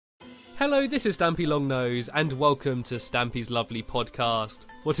Hello, this is Stampylongnose, and welcome to Stampy's lovely podcast,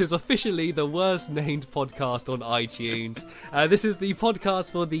 what is officially the worst named podcast on iTunes. This is the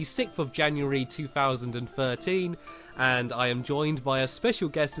podcast for the 6th of January 2013, and I am joined by a special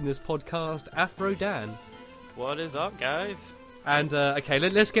guest in this podcast, Afro Dan. What is up, guys? And, okay,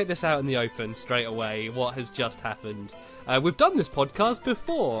 let's get this out in the open straight away, what has just happened. We've done this podcast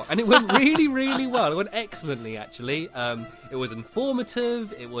before, and it went really, really well. It went excellently, actually. It was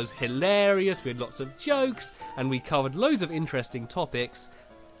informative, it was hilarious, we had lots of jokes, and we covered loads of interesting topics.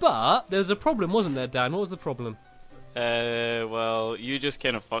 But there was a problem, wasn't there, Dan? What was the problem? Well, you just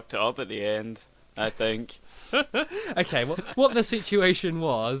kind of fucked it up at the end, I think. Okay, well, what the situation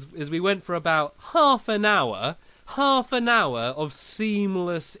was, is we went for about half an hour of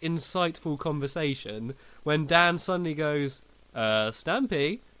seamless, insightful conversation, when Dan suddenly goes,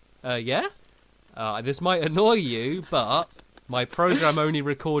 Stampy, yeah? This might annoy you, but my program only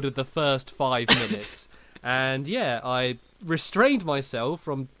recorded the first 5 minutes. And yeah, I restrained myself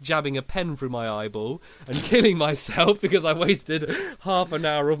from jabbing a pen through my eyeball and killing myself because I wasted half an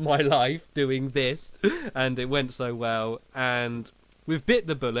hour of my life doing this. And it went so well, and we've bit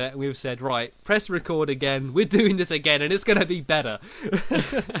the bullet and we've said, right, press record again, we're doing this again, and it's going to be better.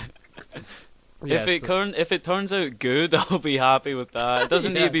 Yes. If it turns out good, I'll be happy with that. It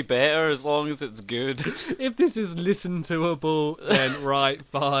doesn't need to be better as long as it's good. If this is listen toable, then right,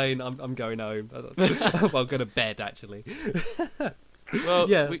 fine. I'm going home. I'm going to bed, actually. Well,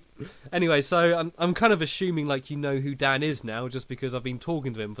 yeah. Anyway, so I'm kind of assuming like you know who Dan is now, just because I've been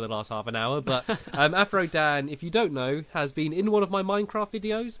talking to him for the last half an hour. But Afro Dan, if you don't know, has been in one of my Minecraft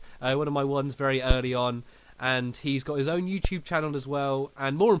videos, one of my ones very early on. And he's got his own YouTube channel as well.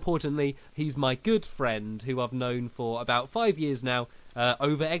 And more importantly, he's my good friend who I've known for about 5 years now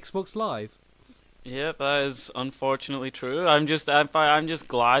over Xbox Live. Yep, that is unfortunately true. I'm just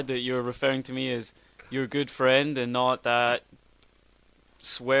glad that you're referring to me as your good friend and not that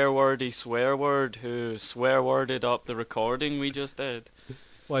swear-wordy swear word who swear-worded up the recording we just did.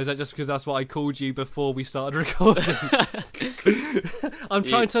 Why, is that just because that's what I called you before we started recording? I'm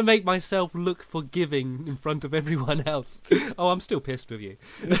trying to make myself look forgiving in front of everyone else. Oh, I'm still pissed with you.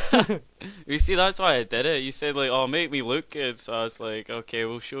 You see, that's why I did it. You said, like, oh, make me look good. So I was like, okay,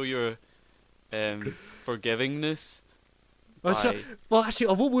 we'll show your forgivingness. Well, actually,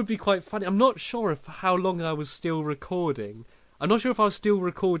 what would be quite funny, I'm not sure how long I was still recording. I'm not sure if I was still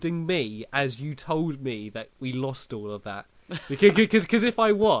recording me as you told me that we lost all of that. Because if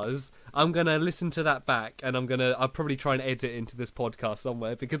I was, I'm going to listen to that back and I'll probably try and edit it into this podcast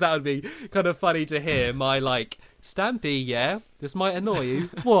somewhere, because that would be kind of funny to hear my, like, Stampy, yeah, this might annoy you.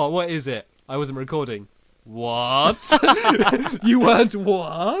 What is it? I wasn't recording. What? You weren't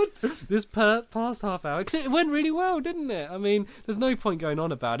what? This past half hour? Because it went really well, didn't it? I mean, there's no point going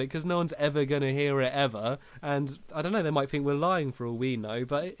on about it because no one's ever going to hear it ever. And I don't know, they might think we're lying for all we know,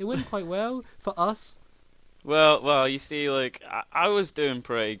 but it went quite well for us. Well, you see, like, I was doing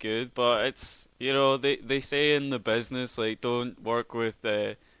pretty good, but it's, you know, they say in the business, like, don't work with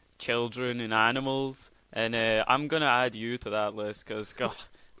children and animals, and I'm going to add you to that list, because, God,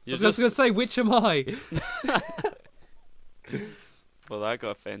 I was just going to say, which am I? Well, that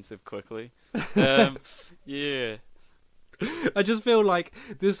got offensive quickly. Yeah. I just feel like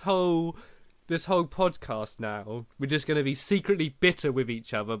this whole podcast now, we're just going to be secretly bitter with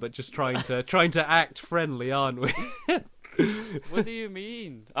each other, but just trying to act friendly, aren't we? What do you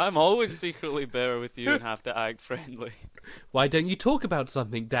mean? I'm always secretly bitter with you and have to act friendly. Why don't you talk about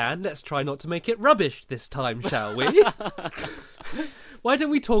something, Dan? Let's try not to make it rubbish this time, shall we? Why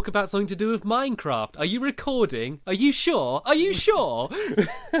don't we talk about something to do with Minecraft? Are you recording? Are you sure? Are you sure?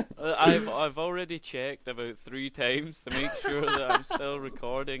 I've already checked about 3 times to make sure that I'm still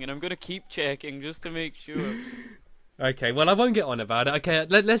recording, and I'm going to keep checking just to make sure. Okay, well, I won't get on about it. Okay,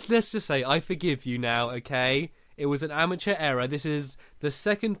 let's just say I forgive you now, okay? It was an amateur error. This is the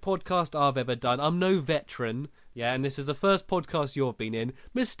second podcast I've ever done. I'm no veteran. Yeah, and this is the first podcast you've been in.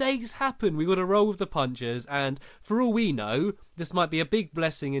 Mistakes happen. We got to roll with the punches, and for all we know, this might be a big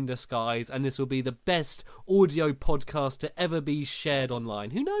blessing in disguise, and this will be the best audio podcast to ever be shared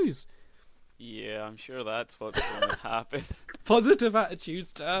online. Who knows? Yeah, I'm sure that's what's going to happen. Positive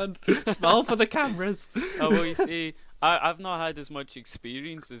attitudes, Dan. Smile for the cameras. Oh, well, you see, I've not had as much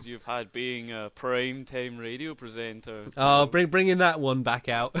experience as you've had being a prime-time radio presenter. Oh, bringing that one back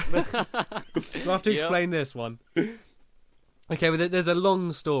out. We'll have to explain this one. Okay, well, there's a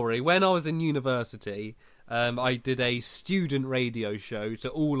long story. When I was in university, I did a student radio show to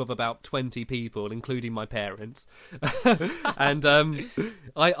all of about 20 people, including my parents. And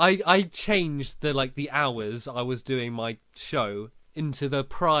I changed the hours I was doing my show into the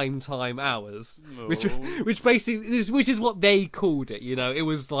prime time hours, No. which basically which is what they called it. You know, it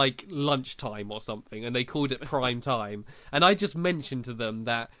was like lunchtime or something, and they called it prime time. And I just mentioned to them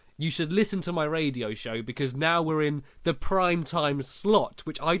that you should listen to my radio show because now we're in the prime time slot,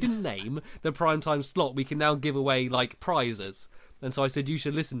 which I didn't name. The prime time slot, we can now give away like prizes. And so I said, you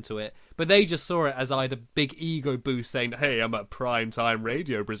should listen to it. But they just saw it as I had a big ego boost saying, hey, I'm a primetime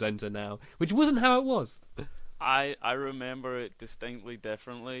radio presenter now. Which wasn't how it was. I remember it distinctly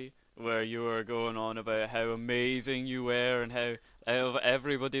differently, where you were going on about how amazing you were and how out of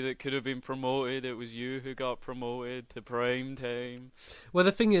everybody that could have been promoted, it was you who got promoted to prime time. Well,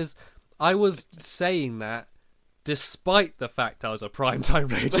 the thing is, I was saying that despite the fact I was a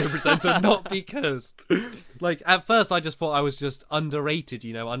primetime radio presenter, not because. Like, at first I just thought I was just underrated,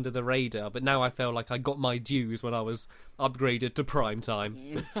 you know, under the radar, but now I felt like I got my dues when I was upgraded to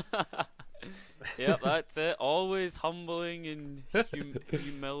primetime. Yep, that's it. Always humbling and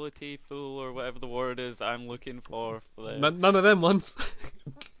humility full, or whatever the word is that I'm looking for them. None of them ones.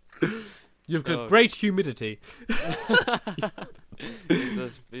 You've got great humidity.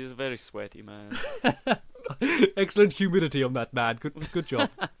 He's a very sweaty man. Excellent humidity on that man. Good job.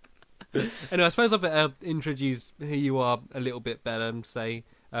 Anyway, I suppose I better introduce who you are a little bit better and say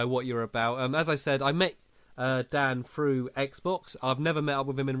what you're about. As I said, I met Dan through Xbox. I've never met up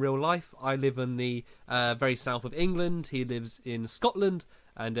with him in real life. I live in the very south of England. He lives in Scotland.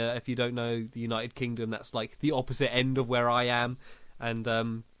 And if you don't know the United Kingdom, that's like the opposite end of where I am.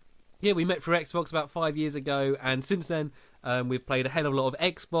 And yeah, we met through Xbox about 5 years ago. And since then, we've played a hell of a lot of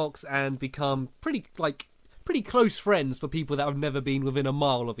Xbox and become pretty close friends for people that have never been within a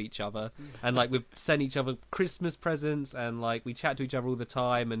mile of each other. And like we've sent each other Christmas presents and like we chat to each other all the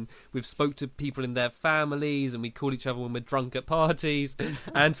time, and we've spoke to people in their families, and we call each other when we're drunk at parties.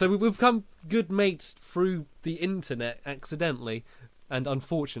 And so we've become good mates through the internet accidentally and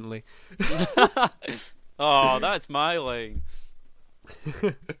unfortunately. Oh, that's my line.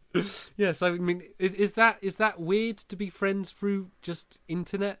 Yes, I mean, is that weird to be friends through just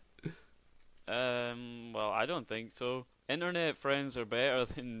internet? Well, I don't think so. Internet friends are better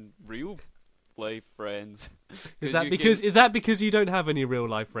than real life friends. Is that because you don't have any real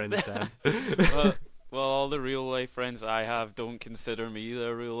life friends, Dan? Well, all the real life friends I have don't consider me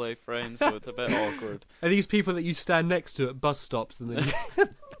their real life friends, so it's a bit awkward. Are these people that you stand next to at bus stops and then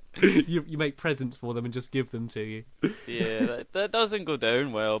you make presents for them and just give them to you? Yeah, that doesn't go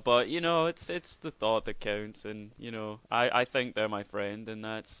down well, but you know, it's the thought that counts, and you know, I think they're my friend, and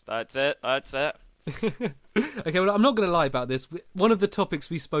that's it. Okay, well, I'm not going to lie about this. One of the topics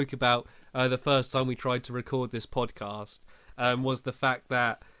we spoke about the first time we tried to record this podcast was the fact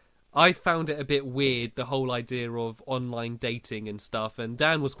that I found it a bit weird, the whole idea of online dating and stuff, and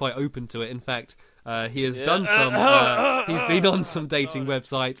Dan was quite open to it. In fact, he has done some, he's been on some dating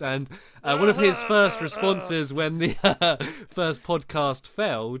websites, and one of his first responses when the first podcast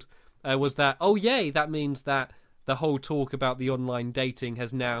failed was that, oh yay, that means that the whole talk about the online dating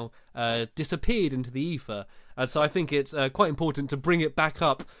has now disappeared into the ether. And so I think it's quite important to bring it back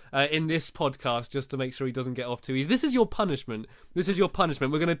up in this podcast just to make sure he doesn't get off too easy. This is your punishment. We're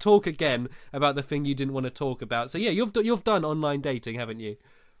going to talk again about the thing you didn't want to talk about. So yeah, you've done online dating, haven't you?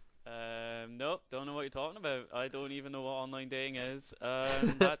 Nope, don't know what you're talking about. I don't even know what online dating is.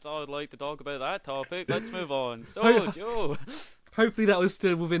 That's all I'd like to talk about that topic. Let's move on. So, Joe. Hopefully that was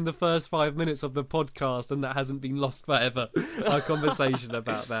still within the first 5 minutes of the podcast and that hasn't been lost forever, our conversation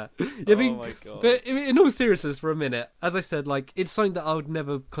about that. Yeah, oh my God. But in all seriousness for a minute, as I said, like, it's something that I would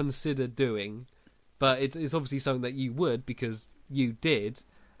never consider doing, but it's obviously something that you would because you did.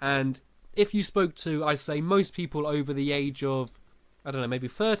 And if you spoke to, I say, most people over the age of, I don't know, maybe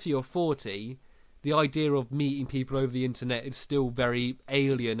 30 or 40, the idea of meeting people over the internet is still very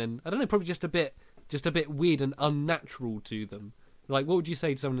alien and, I don't know, probably just a bit weird and unnatural to them. Like, what would you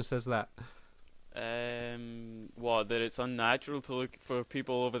say to someone who says that? What, that it's unnatural to look for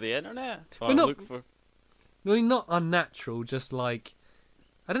people over the internet? Well, not unnatural, just like,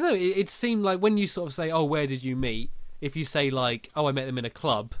 I don't know, it seemed like when you sort of say, oh, where did you meet? If you say, like, oh, I met them in a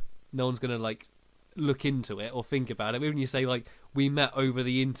club, no one's going to, like, look into it or think about it. But when you say, like, we met over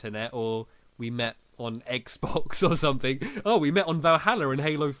the internet or we met on Xbox or something, oh, we met on Valhalla and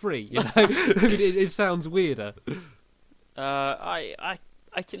Halo 3, you know? I mean, it sounds weirder. I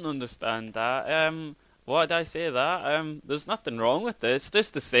can understand that. Why did I say that? There's nothing wrong with this. It's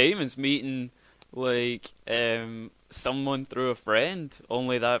just the same as meeting, like, someone through a friend,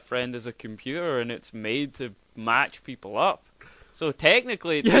 only that friend is a computer and it's made to match people up. So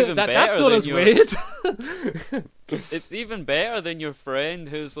technically it's even better that's not than as weird. It's even better than your friend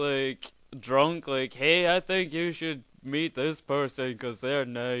who's, like, drunk, like, hey, I think you should meet this person because they're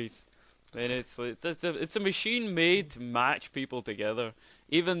nice. And it's a machine made to match people together.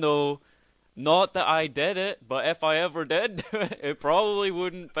 Even though, not that I did it, but if I ever did do it, it probably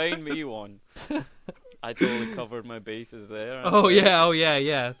wouldn't find me one. I totally covered my bases there. Oh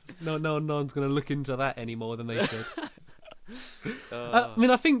yeah. No one's gonna look into that any more than they should. I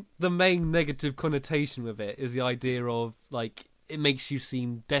mean, I think the main negative connotation with it is the idea of, like, it makes you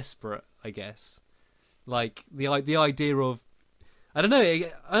seem desperate, I guess. Like, the idea of, I don't know.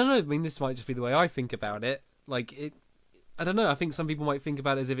 I mean, this might just be the way I think about it. Like, I don't know. I think some people might think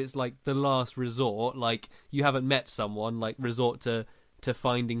about it as if it's like the last resort. Like, you haven't met someone, like, resort to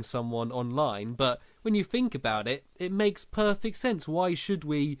finding someone online. But when you think about it, it makes perfect sense. Why should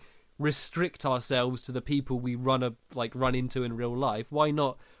we restrict ourselves to the people we run into in real life? Why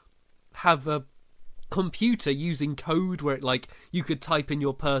not have a computer using code where you could type in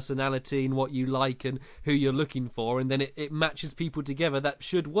your personality and what you like and who you're looking for, and then it matches people together? That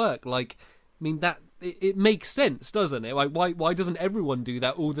should work. Like, I mean, that it makes sense, doesn't it? Like, why doesn't everyone do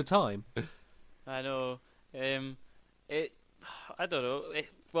that all the time? I know. I don't know.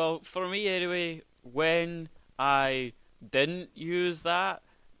 Well, for me anyway, when I didn't use that,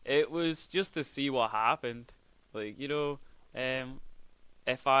 it was just to see what happened. Like, if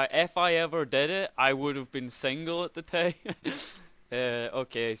I ever did it, I would have been single at the time.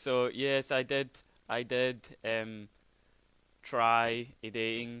 Okay, so yes, I did try a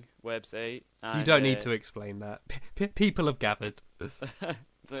dating website. And, you don't need to explain that. People have gathered.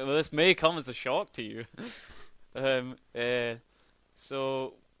 Well, this may come as a shock to you.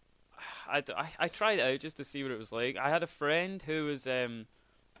 So I tried it out just to see what it was like. I had a friend who was when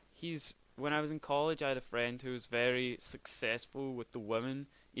I was in college, I had a friend who was very successful with the women,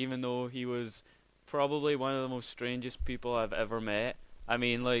 even though he was probably one of the most strangest people I've ever met. I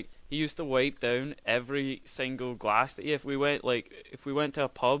mean, like, he used to wipe down every single glass that if we went to a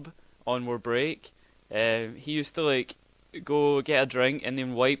pub on our break, he used to, like, go get a drink and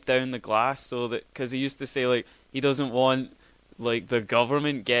then wipe down the glass, so that, because he used to say, like, he doesn't want, like, the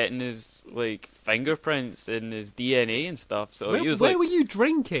government getting his, like, fingerprints and his DNA and stuff. So where were you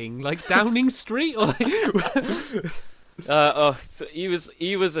drinking? Like, Downing Street? Or so he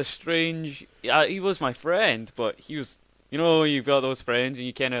was a strange. He was my friend, but he was. You've got those friends, and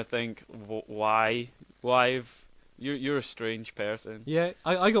you kind of think, why? You're a strange person. Yeah,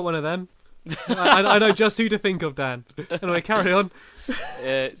 I got one of them. I know just who to think of, Dan. Anyway, carry on.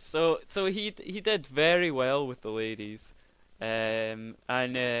 So he did very well with the ladies, and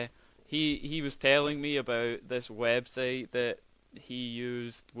he was telling me about this website that he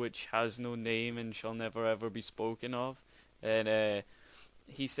used, which has no name and shall never ever be spoken of, and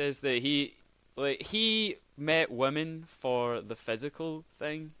he says that he met women for the physical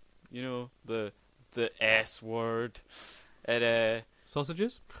thing, the S word, and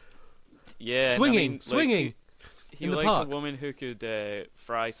sausages. Yeah, swinging. He in the liked park. a woman who could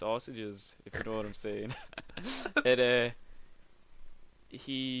fry sausages, if you know what I'm saying. And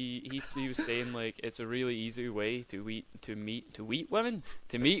he was saying, like, it's a really easy way to meet women,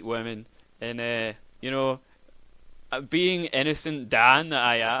 and being innocent Dan that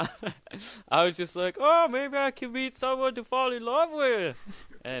I am, I was just like, oh, maybe I can meet someone to fall in love with,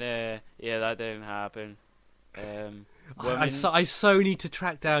 and yeah, that didn't happen. I so need to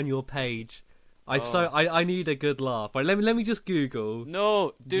track down your page. I need a good laugh. Right, let me just Google.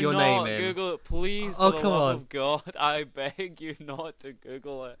 No, do your not name Google it, please. Oh, for the come love on. of God, I beg you not to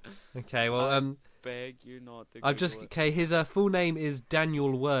Google it. Okay, well, I beg you not to. Google it. Okay. His full name is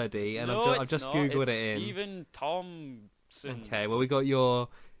Daniel Wordy, and no, I've just googled it in. Stephen Thompson. Okay, well, we got your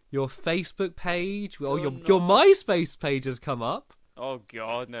Facebook page. Oh, your Do not. MySpace page has come up. Oh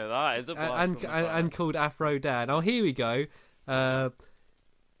God, no, that is a blasphemy. And called Afro Dan. Oh, here we go.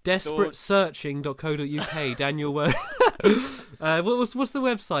 DesperateSearching.co.uk. Daniel Word. What's the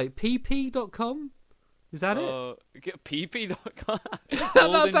website? pp.com? Is that it? pp.com.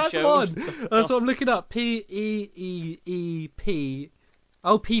 That's one. That's what I'm looking up. P-E-E-E-P.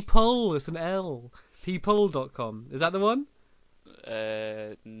 Oh, people. It's an L. People.com. Is that the one?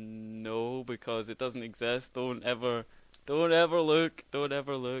 No, because it doesn't exist. Don't ever look.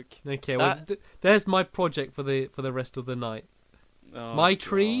 Okay, well, there's my project for the rest of the night. Oh, My God.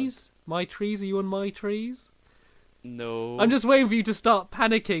 trees? My trees? Are you on my trees? No. I'm just waiting for you to start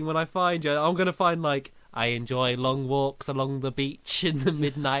panicking when I find you. I'm going to find, like, I enjoy long walks along the beach in the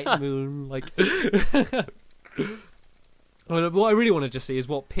midnight moon. Like, what I really want to just see is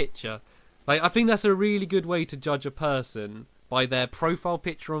what picture. Like, I think that's a really good way to judge a person by their profile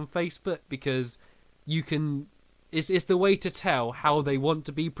picture on Facebook, because you can... It's the way to tell how they want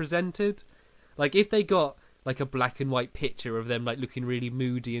to be presented. Like, if they got like a black and white picture of them like looking really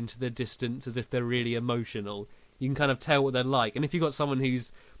moody into the distance as if they're really emotional, you can kind of tell what they're like. And if you've got someone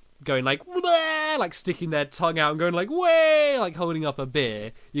who's going like "Bleh," like sticking their tongue out and going like way, like holding up a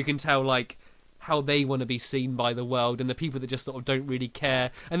beer, you can tell like how they want to be seen by the world, and the people that just sort of don't really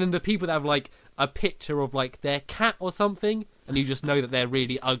care, and then the people that have like a picture of like their cat or something, and you just know that they're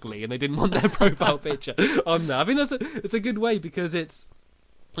really ugly and they didn't want their profile picture on there. I mean, it's a good way, because it's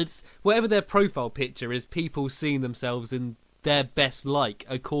whatever their profile picture is, people seeing themselves in their best light,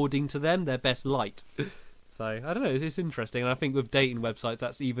 according to them, their best light. So I don't know, it's interesting, and I think with dating websites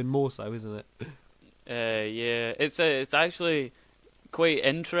that's even more so, isn't it? Yeah, it's actually quite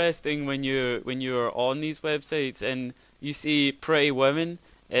interesting when you're on these websites and you see pretty women,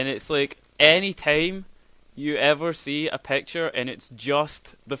 and it's like any time you ever see a picture and it's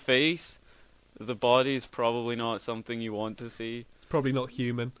just the face, the body is probably not something you want to see. Probably not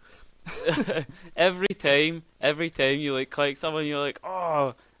human. every time you like click someone, you're like,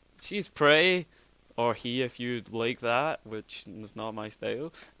 oh, she's pretty, or he, if you'd like that, which is not my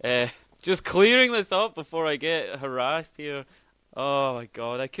style. Just clearing this up before I get harassed here. Oh my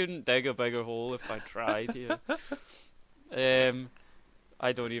god, I couldn't dig a bigger hole if I tried here.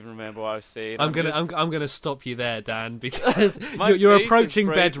 I don't even remember what I was saying. I'm gonna stop you there, Dan, because you're approaching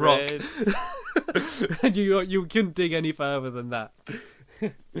bedrock, and you couldn't dig any further than that.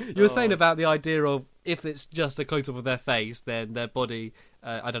 You were saying about the idea of if it's just a close up of their face, then their body,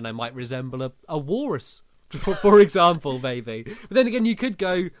 I don't know, might resemble a walrus, for example, maybe. But then again, you could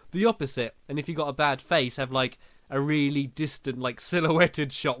go the opposite, and if you got a bad face, have like a really distant, like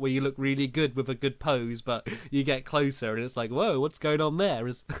silhouetted shot where you look really good with a good pose, but you get closer and it's like, whoa, what's going on there?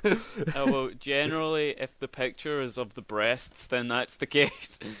 Well, generally, if the picture is of the breasts, then that's the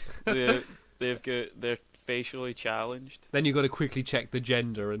case. They're facially challenged. Then you've got to quickly check the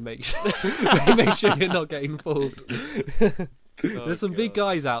gender and make sure you're not getting fooled. There's some big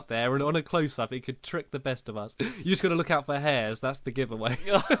guys out there, and on a close-up, it could trick the best of us. You just got to look out for hairs. That's the giveaway.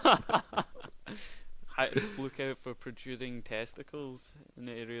 Look out for protruding testicles in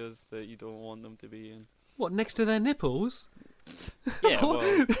areas that you don't want them to be in. What, next to their nipples? Yeah,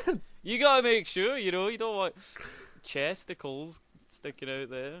 well, you gotta make sure, you don't want chesticles sticking out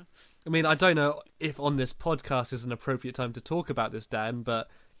there. I mean, I don't know if on this podcast is an appropriate time to talk about this, Dan, but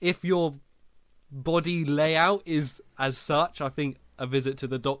if your body layout is as such, I think a visit to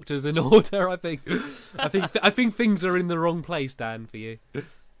the doctor's in order. I think things are in the wrong place, Dan, for you.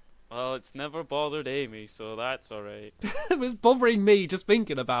 Well, it's never bothered Amy, so that's alright. It was bothering me just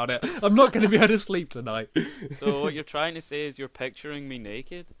thinking about it. I'm not going to be able to sleep tonight. So what you're trying to say is you're picturing me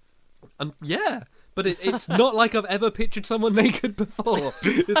naked? Yeah, but it's not like I've ever pictured someone naked before.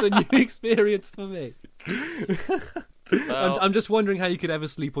 It's a new experience for me. Well, I'm just wondering how you could ever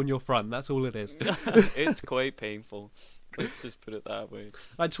sleep on your front. That's all it is. It's quite painful. Let's just put it that way.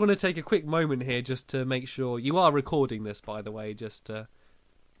 I just want to take a quick moment here just to make sure you are recording this, by the way, just to...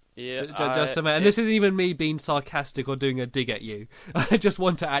 Yeah, just a minute. And this isn't even me being sarcastic or doing a dig at you. I just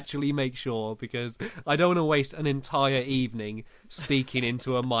want to actually make sure, because I don't want to waste an entire evening speaking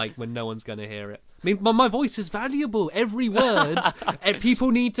into a mic when no one's going to hear it. I mean, my voice is valuable. Every word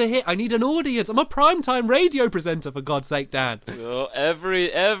people need to hear. I need an audience. I'm a primetime radio presenter, for God's sake, Dan. Well,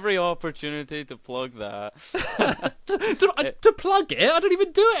 every opportunity to plug that. to plug it? I don't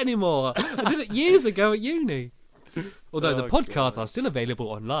even do it anymore. I did it years ago at uni. Although the podcasts are still available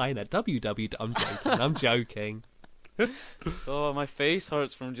online at I'm joking. Oh, my face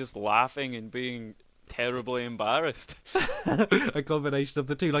hurts from just laughing and being terribly embarrassed. A combination of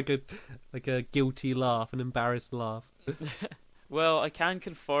the two, like a guilty laugh, an embarrassed laugh. Well, I can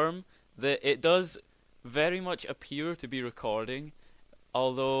confirm that it does very much appear to be recording,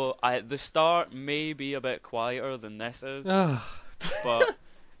 although the start may be a bit quieter than this is. But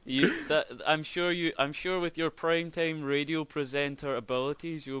I'm sure with your primetime radio presenter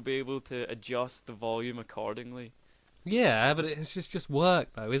abilities, you'll be able to adjust the volume accordingly. Yeah, but it's just work,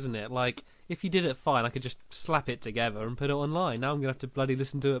 though, isn't it? Like, if you did it fine, I could just slap it together and put it online. Now I'm going to have to bloody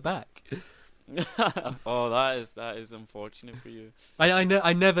listen to it back. Oh, that is unfortunate for you. I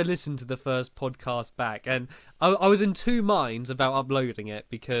never listened to the first podcast back, and I was in two minds about uploading it,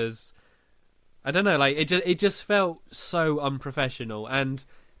 because I don't know, like it just felt so unprofessional. And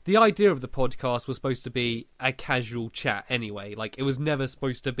the idea of the podcast was supposed to be a casual chat anyway. Like, it was never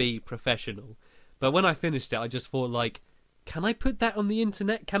supposed to be professional. But when I finished it, I just thought, like, can I put that on the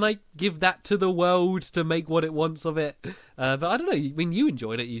internet? Can I give that to the world to make what it wants of it? But I don't know. I mean, you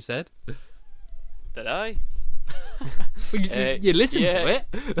enjoyed it, you said. Did I? You listened to it.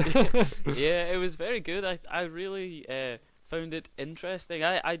 Yeah, it was very good. I really found it interesting.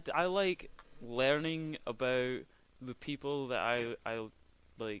 I like learning about the people that I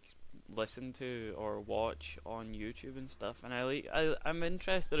like listen to or watch on YouTube and stuff, and I'm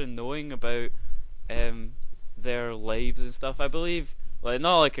interested in knowing about their lives and stuff. I believe, like,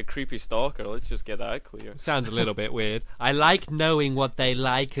 not like a creepy stalker, let's just get that clear. Sounds a little bit weird. I like knowing what they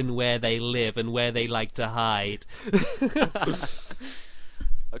like and where they live and where they like to hide.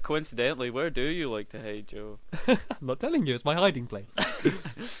 Coincidentally, where do you like to hide, Joe? I'm not telling you, it's my hiding place.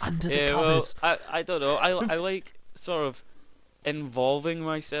 Under the covers. Well, I don't know. I like sort of involving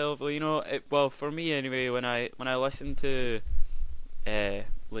myself, you know. Well, for me anyway, when I listen to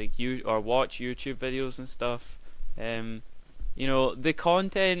like you or watch YouTube videos and stuff, you know, the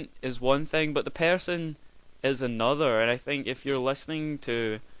content is one thing, but the person is another. And I think if you're listening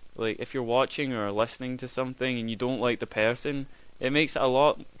to, like, if you're watching or listening to something and you don't like the person, it makes it a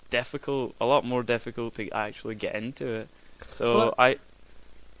lot more difficult to actually get into it. So well,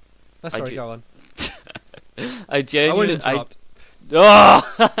 sorry, go on. I genuinely, I won't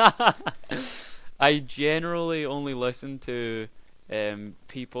interrupt. I generally only listen to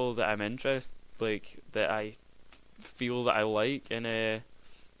people that I'm interested, like, that I feel that I like, and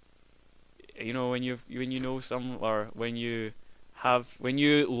you know, when you know some, or when you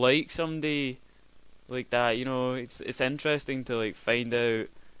like somebody like that, you know, it's interesting to, like, find out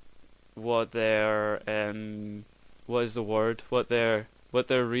what their what is the word, what they're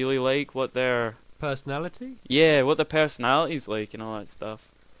really like, what their personality? Yeah, what the personality's like and all that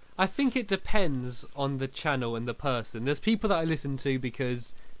stuff. I think it depends on the channel and the person. There's people that I listen to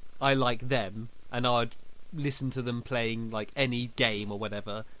because I like them, and I'd listen to them playing, like, any game or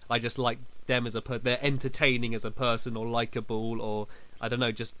whatever. I just like them as they're entertaining as a person, or likable, or, I don't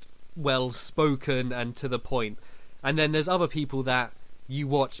know, just well spoken and to the point. And then there's other people that you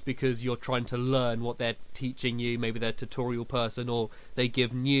watch because you're trying to learn what they're teaching you. Maybe they're a tutorial person, or they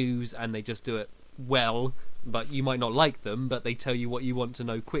give news and they just do it well, but you might not like them, but they tell you what you want to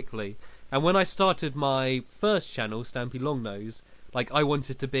know quickly. And when I started my first channel, Stampylongnose, like, I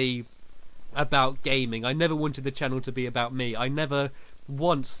wanted to be about gaming. I never wanted the channel to be about me. I never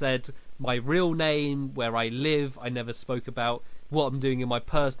once said my real name, where I live. I never spoke about what I'm doing in my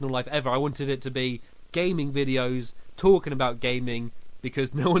personal life ever. I wanted it to be gaming videos, talking about gaming,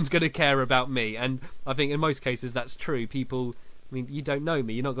 because no one's going to care about me. And I think in most cases that's true. People, I mean, you don't know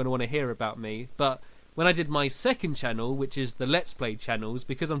me, you're not going to want to hear about me. But when I did my second channel, which is the Let's Play channels,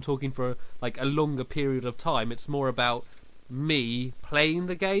 because I'm talking for, like, a longer period of time, it's more about me playing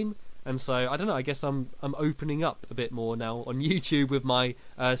the game. And so, I don't know, I guess I'm opening up a bit more now on YouTube with my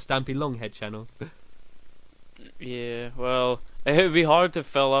Stampy Longhead channel. Yeah, well, it would be hard to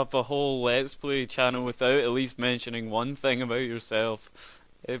fill up a whole Let's Play channel without at least mentioning one thing about yourself.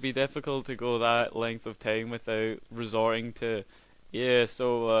 It would be difficult to go that length of time without resorting to, yeah,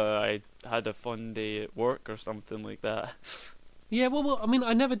 so I had a fun day at work or something like that. Yeah, well, I mean,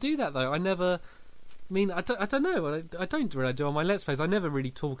 I never do that, though. I don't know. I don't really do on my Let's Plays. I never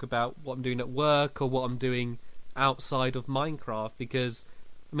really talk about what I'm doing at work or what I'm doing outside of Minecraft, because,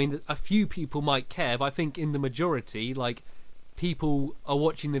 I mean, a few people might care, but I think in the majority, like, people are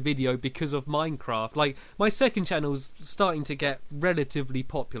watching the video because of Minecraft. Like, my second channel's starting to get relatively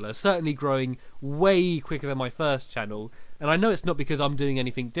popular, certainly growing way quicker than my first channel. And I know it's not because I'm doing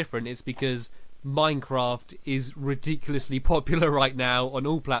anything different, it's because Minecraft is ridiculously popular right now on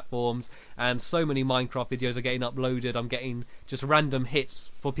all platforms, and so many Minecraft videos are getting uploaded. I'm getting just random hits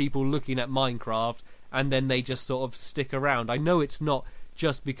for people looking at Minecraft, and then they just sort of stick around. I know it's not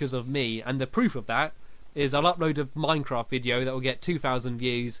just because of me, and the proof of that is I'll upload a Minecraft video that will get 2,000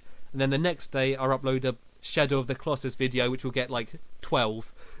 views, and then the next day I'll upload a Shadow of the Colossus video which will get like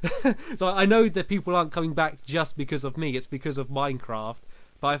 12. So I know that people aren't coming back just because of me, it's because of Minecraft.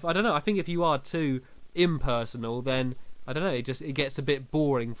 But I don't know, I think if you are too impersonal, then, I don't know, it gets a bit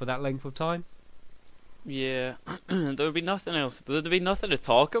boring for that length of time. Yeah, there would be nothing else. There'd be nothing to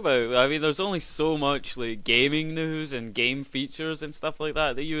talk about. I mean, there's only so much, like, gaming news and game features and stuff like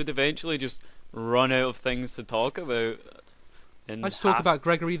that you would eventually just run out of things to talk about. I just talk about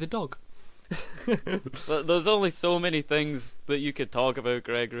Gregory the dog. But there's only so many things that you could talk about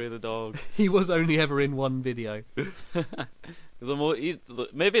Gregory the dog. He was only ever in one video.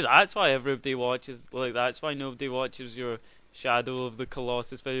 Maybe that's why everybody watches, like, that's why nobody watches your Shadow of the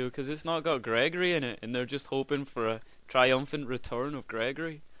Colossus video, because it's not got Gregory in it, and they're just hoping for a triumphant return of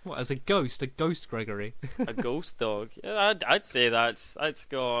Gregory. What, as a ghost Gregory? A ghost dog? Yeah, I'd say that's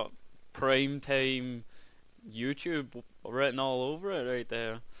got prime time YouTube written all over it right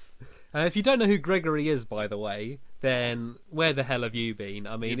there. If you don't know who Gregory is, by the way, then where the hell have you been?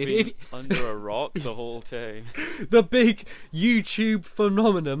 I mean, if under a rock the whole time. The big YouTube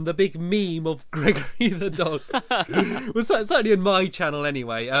phenomenon, the big meme of Gregory the dog. Well, certainly in my channel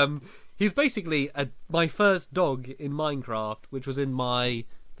anyway. He's basically my first dog in Minecraft, which was in my, I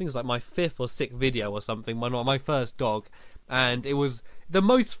think it's like my 5th or 6th video or something, my first dog. And it was the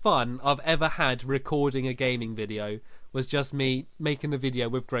most fun I've ever had recording a gaming video, was just me making the video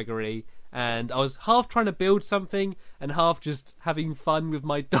with Gregory. And I was half trying to build something and half just having fun with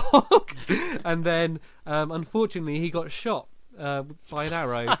my dog. And then, unfortunately, he got shot by an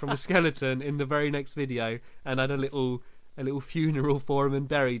arrow from a skeleton in the very next video. And I had a little funeral for him and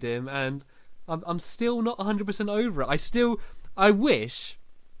buried him. And I'm still not 100% over it. I wish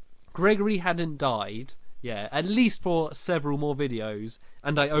Gregory hadn't died, at least for several more videos,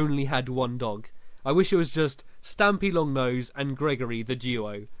 and I only had one dog. I wish it was just Stampylongnose and Gregory, the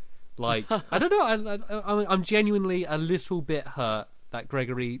duo. Like, I don't know, I'm genuinely a little bit hurt that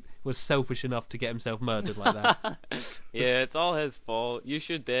Gregory was selfish enough to get himself murdered like that. Yeah, it's all his fault. You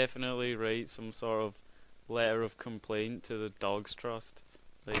should definitely write some sort of letter of complaint to the Dogs Trust.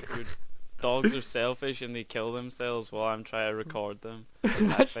 Like, your dogs are selfish and they kill themselves while I'm trying to record them.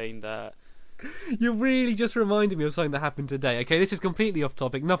 I find that. You really just reminded me of something that happened today. Okay, this is completely off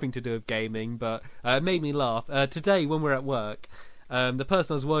topic, nothing to do with gaming, but it made me laugh. Today, when we're at work, the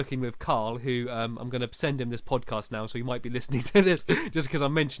person I was working with, Carl, who I'm going to send him this podcast now, so he might be listening to this just because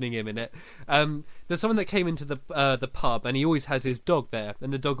I'm mentioning him in it. There's someone that came into the pub, and he always has his dog there,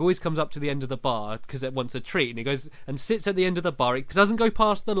 and the dog always comes up to the end of the bar because it wants a treat, and he goes and sits at the end of the bar. It doesn't go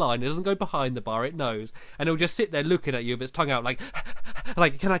past the line, it doesn't go behind the bar, it knows, and it'll just sit there looking at you with its tongue out, like,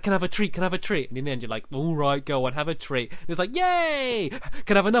 can I have a treat? Can I have a treat? And in the end, you're like, all right, go on, have a treat. And it's like, yay!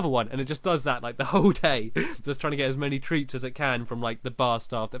 Can I have another one? And it just does that like the whole day, just trying to get as many treats as it can from like the bar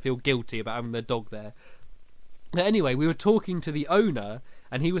staff that feel guilty about having their dog there. But anyway, we were talking to the owner,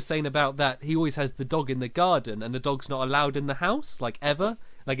 and he was saying about that he always has the dog in the garden, and the dog's not allowed in the house, like ever.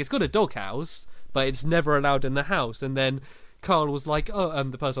 Like, it's got a dog house, but it's never allowed in the house. And then Carl was like,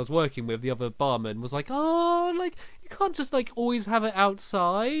 the person I was working with, the other barman, was like, like, you can't just, like, always have it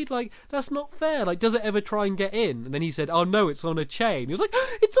outside. Like, that's not fair. Like, does it ever try and get in? And then he said, oh, no, it's on a chain. He was like,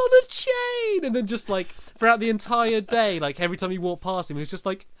 it's on a chain! And then just, like, throughout the entire day, like, every time he walked past him, he was just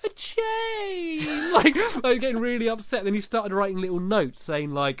like, a chain! like, getting really upset. Then he started writing little notes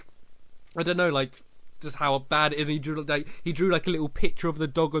saying, like, I don't know, like, just how bad it is. And he drew like a little picture of the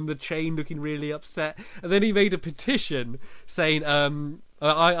dog on the chain looking really upset, and then he made a petition saying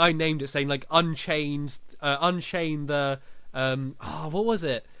I named it, saying like unchain the what was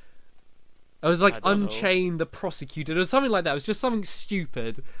it? I was like, unchain the prosecutor, or something like that. It was just something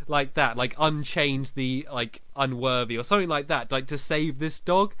stupid like that, like unchained the, like, unworthy, or something like that, like to save this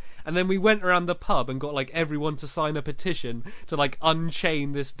dog. And then we went around the pub and got like everyone to sign a petition to like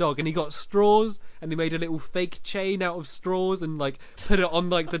unchain this dog. And he got straws, and he made a little fake chain out of straws and like put it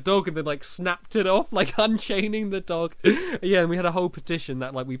on like the dog, and then like snapped it off, like unchaining the dog. Yeah, and we had a whole petition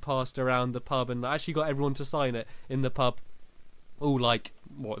that like we passed around the pub, and actually got everyone to sign it in the pub. All like,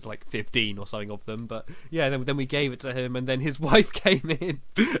 what was like 15 or something of them, but yeah, then we gave it to him, and then his wife came in,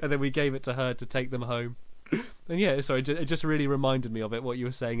 and then we gave it to her to take them home. And yeah, sorry, it just really reminded me of it, what you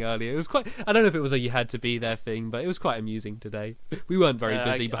were saying earlier. It was quite, I don't know if it was a you had to be there thing, but it was quite amusing today. We weren't very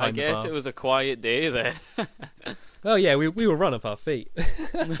busy behind the bar. I guess it was a quiet day then. Oh yeah, we were run off our feet.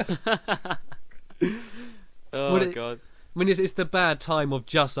 God. I mean, it's the bad time of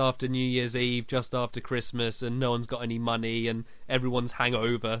just after New Year's Eve, just after Christmas, and no one's got any money, and everyone's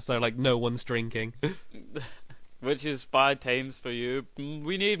hangover, so, like, no one's drinking. Which is bad times for you.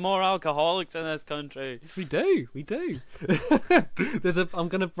 We need more alcoholics in this country. We do. I'm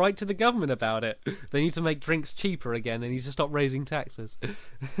going to write to the government about it. They need to make drinks cheaper again. They need to stop raising taxes.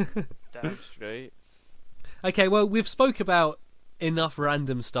 Damn straight. Okay, well, we've spoke about enough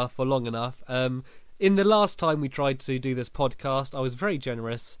random stuff for long enough. In the last time we tried to do this podcast, I was very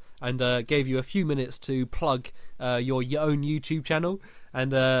generous and gave you a few minutes to plug your own YouTube channel.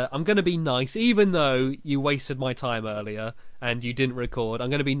 And I'm going to be nice, even though you wasted my time earlier and you didn't record.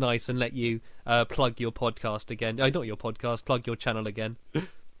 I'm going to be nice and let you plug your podcast again. Not your podcast, plug your channel again.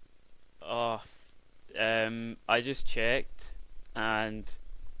 I just checked, and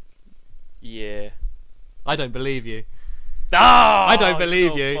yeah. I don't believe you. Oh, I don't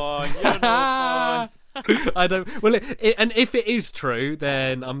believe you. Fun. You're no fun. I don't. Well, and if it is true,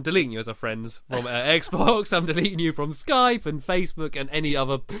 then I'm deleting you as a friend from Xbox. I'm deleting you from Skype and Facebook and any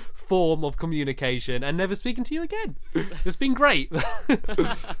other form of communication, and never speaking to you again. It's been great.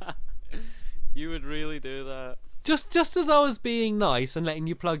 You would really do that? Just as I was being nice and letting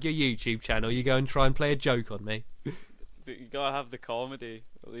you plug your YouTube channel, you go and try and play a joke on me. You gotta have the comedy,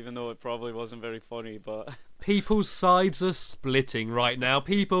 even though it probably wasn't very funny, but... People's sides are splitting right now.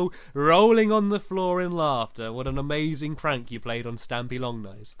 People rolling on the floor in laughter. What an amazing prank you played on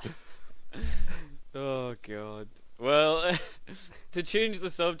Stampylongnose. Oh, God. Well, to change the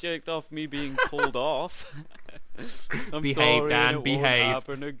subject off me being told off... I'm behave, sorry, Dan, it behave. Won't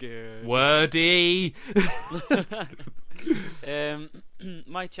happen again. Wordy.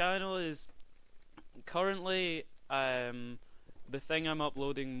 My channel is currently the thing I'm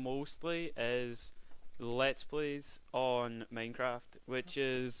uploading mostly is Let's Plays on Minecraft, which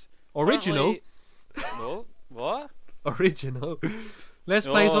is original. What? Original. Let's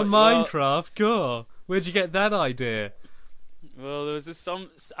Plays on Minecraft. Go. Where'd you get that idea? Well, there was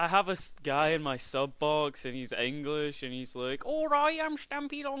I have a guy in my sub box, and he's English, and he's like, "Alright, I'm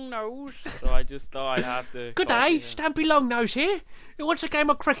Stampylongnose." So I just thought I'd have to. Good day, Stampylongnose here. Who wants a game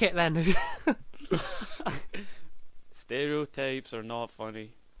of cricket then? Stereotypes are not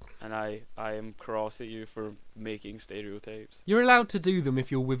funny, and I am cross at you for making stereotypes. You're allowed to do them if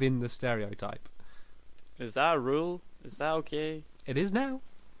you're within the stereotype. Is that a rule? Is that okay? It is now.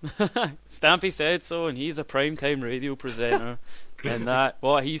 Stampy said so, and he's a primetime radio presenter, and that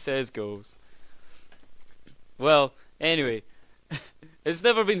what he says goes. Well, anyway, it's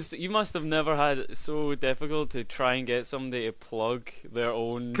never been. You must have never had it so difficult to try and get somebody to plug their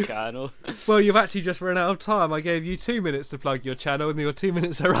own channel. Well, you've actually just run out of time. I gave you 2 minutes to plug your channel, and your 2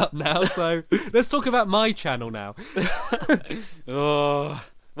 minutes are up now. So let's talk about my channel now. Oh,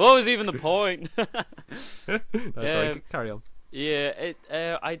 what was even the point? No, sorry, carry on. Yeah,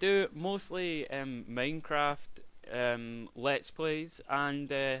 I do mostly Minecraft Let's Plays,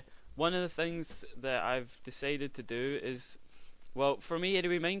 and one of the things that I've decided to do is, well, for me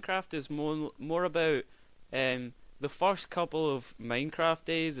anyway, Minecraft is more about the first couple of Minecraft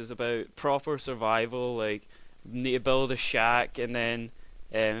days is about proper survival, like need to build a shack and then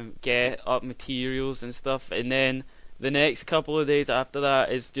get up materials and stuff, and then the next couple of days after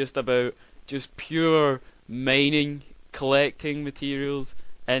that is just about just pure mining, collecting materials,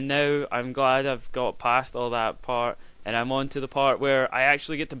 and now I'm glad I've got past all that part and I'm on to the part where I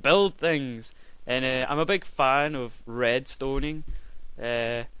actually get to build things, and I'm a big fan of redstoning.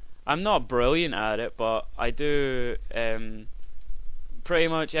 I'm not brilliant at it, but I do pretty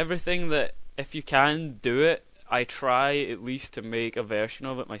much everything that, if you can do it, I try at least to make a version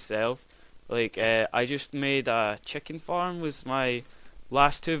of it myself. Like I just made a chicken farm. Was my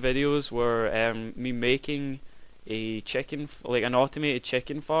last 2 videos were me making a like an automated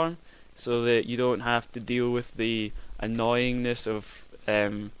chicken farm, so that you don't have to deal with the annoyingness of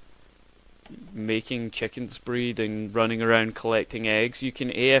making chickens breed and running around collecting eggs. You can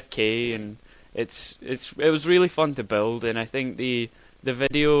AFK, and it was really fun to build. And I think the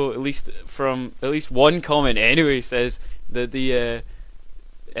video, at least one comment anyway, says that the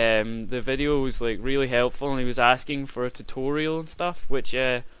video was like really helpful, and he was asking for a tutorial and stuff, which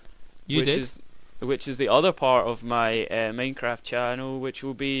is the other part of my Minecraft channel, which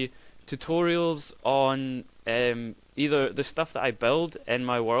will be tutorials on either the stuff that I build in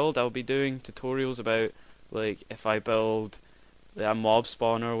my world. I'll be doing tutorials about, like, if I build a mob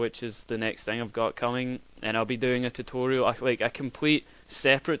spawner, which is the next thing I've got coming, and I'll be doing a tutorial, like a complete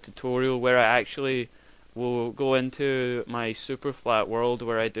separate tutorial where I actually will go into my super flat world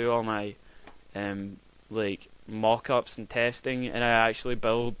where I do all my like mock-ups and testing, and I actually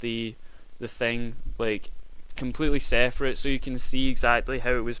build the thing like completely separate, so you can see exactly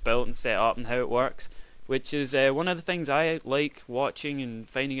how it was built and set up and how it works, which is one of the things I like watching and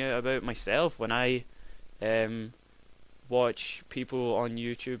finding out about myself when I watch people on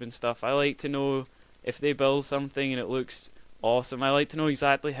YouTube and stuff. I like to know if they build something and it looks awesome. I like to know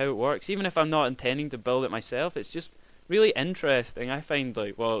exactly how it works, even if I'm not intending to build it myself. It's just really interesting. I find,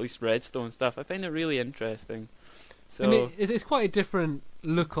 like, well, at least redstone stuff, I find it really interesting. So and it's quite a different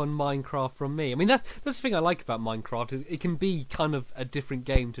look on Minecraft from me. I mean, that's the thing I like about Minecraft, is it can be kind of a different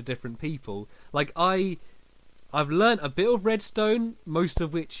game to different people. Like, I've learnt a bit of redstone, most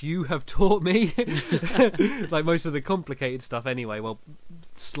of which you have taught me. Like, most of the complicated stuff anyway. Well,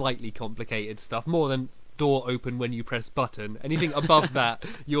 slightly complicated stuff, more than door open when you press button. Anything above that,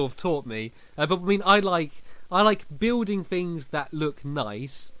 you've taught me. But I mean, I like building things that look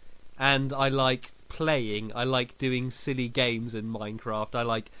nice, and I like playing. I like doing silly games in Minecraft. I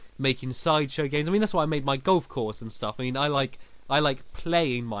like making sideshow games. I mean, that's why I made my golf course and stuff. I mean, I like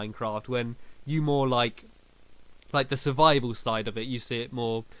playing Minecraft, when you more like the survival side of it. You see it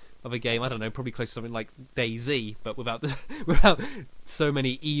more of a game. I don't know, probably close to something like DayZ, but without without so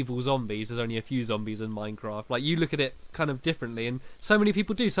many evil zombies. There's only a few zombies in Minecraft. Like, you look at it kind of differently, and so many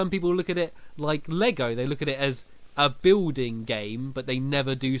people do. Some people look at it like Lego. They look at it as a building game, but they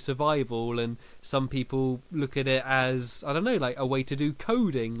never do survival. And some people look at it as, I don't know, like a way to do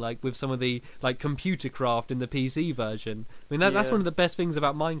coding, like with some of the like computer craft in the PC version. I mean, that's one of the best things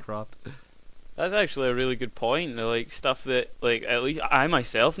about Minecraft. That's actually a really good point. Like, stuff that, like, at least I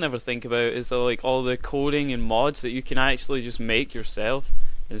myself never think about is like all the coding and mods that you can actually just make yourself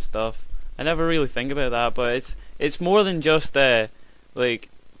and stuff. I never really think about that, but it's more than just like,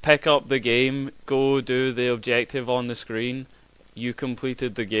 pick up the game, go do the objective on the screen, you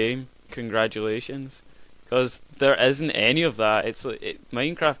completed the game, congratulations. Because there isn't any of that. It's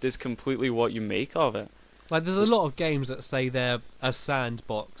Minecraft is completely what you make of it. Like, there's a lot of games that say they're a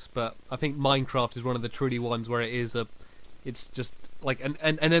sandbox, but I think Minecraft is one of the truly ones where it's just like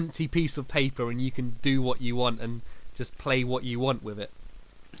an empty piece of paper, and you can do what you want and just play what you want with it.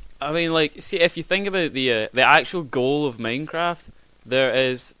 I mean, like, see, if you think about the actual goal of Minecraft, there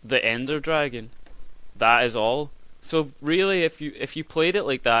is the Ender Dragon. That is all. So really, if you played it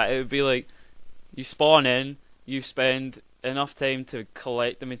like that, it would be like you spawn in, you spend enough time to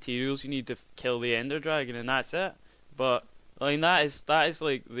collect the materials you need to kill the Ender Dragon, and that's it. But I mean, that is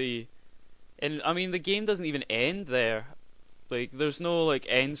like and I mean, the game doesn't even end there. Like, there's no like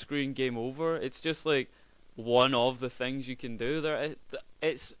end screen, game over. It's just like one of the things you can do there.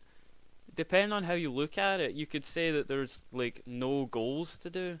 It's depending on how you look at it, you could say that there's like no goals to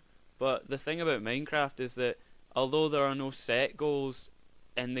do. But the thing about Minecraft is that although there are no set goals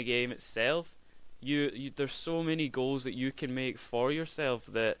in the game itself, there's so many goals that you can make for yourself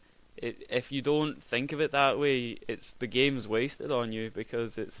that if you don't think of it that way, the game's wasted on you,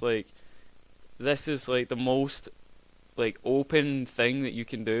 because it's like, this is like the most like open thing that you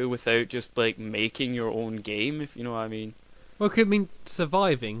can do without just like making your own game, if you know what I mean. Well, I mean,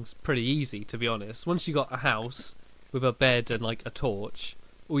 surviving's pretty easy, to be honest. Once you got a house with a bed and like a torch,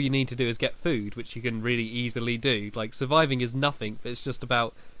 all you need to do is get food, which you can really easily do. Like, surviving is nothing, but it's just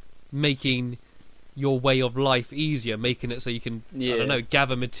about making your way of life easier, making it so you can, I don't know,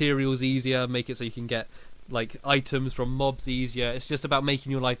 gather materials easier, make it so you can get like items from mobs easier. It's just about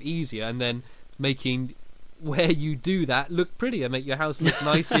making your life easier, and then making where you do that look prettier, make your house look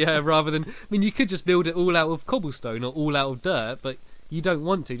nicer, rather than, I mean, you could just build it all out of cobblestone or all out of dirt, but you don't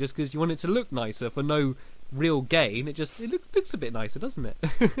want to, just because you want it to look nicer for no real gain. It looks a bit nicer, doesn't it?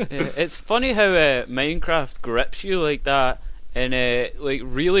 It's funny how Minecraft grips you like that, and like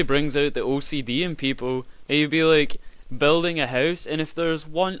really brings out the OCD in people. And you'd be like building a house, and if there's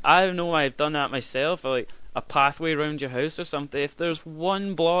one, I know I've done that myself, like a pathway around your house or something, if there's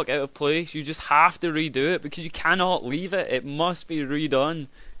one block out of place, you just have to redo it, because you cannot leave it. It must be redone.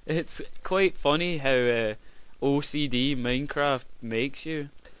 It's quite funny how OCD Minecraft makes you.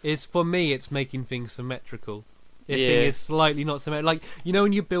 For me, it's making things symmetrical. If thing is slightly not symmetrical, like, you know,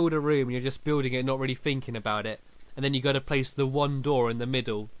 when you build a room and you're just building it, not really thinking about it, and then you got to place the one door in the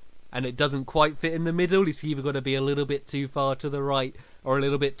middle, and it doesn't quite fit in the middle. It's either got to be a little bit too far to the right or a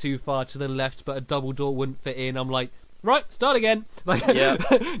little bit too far to the left, but a double door wouldn't fit in. I'm like, right, start again. Like,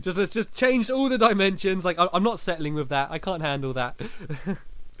 let's just change all the dimensions. Like, I'm not settling with that. I can't handle that.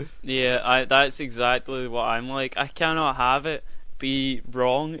 That's exactly what I'm like. I cannot have it be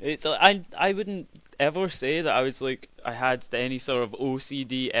wrong. It's I wouldn't ever say that I had any sort of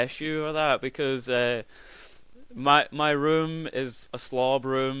OCD issue or that, because my room is a slob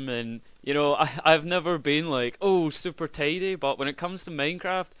room, and you know, I've never been like, oh, super tidy, but when it comes to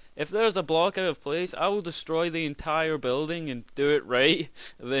Minecraft, if there's a block out of place, I will destroy the entire building and do it right,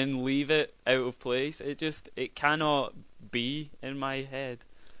 then leave it out of place. It cannot be in my head.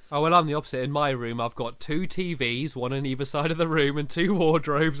 Oh, well, I'm the opposite. In my room, I've got 2 TVs, one on either side of the room, and 2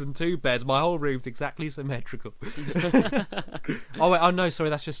 wardrobes and 2 beds. My whole room's exactly symmetrical. Oh, no, sorry,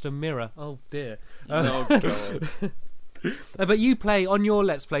 that's just a mirror. Oh, dear. Oh, God. But you play, on your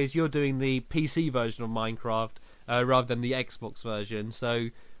Let's Plays, you're doing the PC version of Minecraft rather than the Xbox version. So,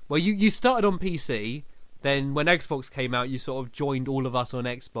 well, you started on PC, then when Xbox came out, you sort of joined all of us on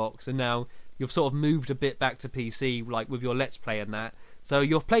Xbox, and now you've sort of moved a bit back to PC, like with your Let's Play and that. So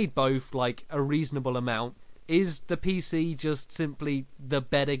you've played both, like, a reasonable amount. Is the PC just simply the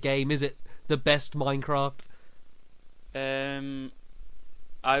better game? Is it the best Minecraft?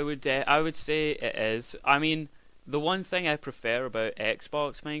 I would say it is. I mean, the one thing I prefer about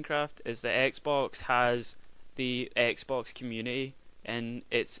Xbox Minecraft is that Xbox has the Xbox community, and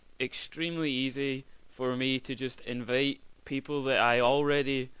it's extremely easy for me to just invite people that I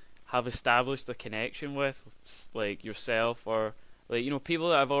already have established a connection with, like yourself, or like, people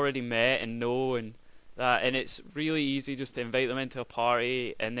that I've already met and know, and that, and it's really easy just to invite them into a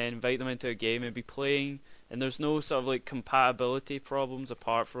party and then invite them into a game and be playing, and there's no sort of like compatibility problems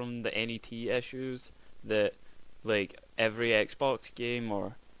apart from the NET issues that like every Xbox game,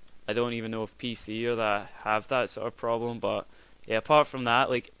 or I don't even know if PC or that have that sort of problem, but yeah, apart from that,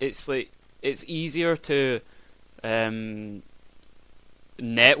 like it's easier to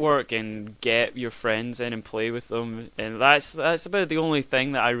network and get your friends in and play with them, and that's about the only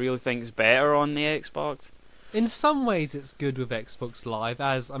thing that I really think is better on the Xbox. In some ways, it's good with Xbox Live,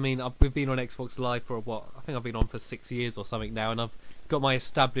 we've been on Xbox Live for I think I've been on for 6 years or something now, and I've got my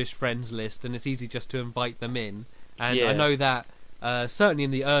established friends list, and it's easy just to invite them in. And I know that certainly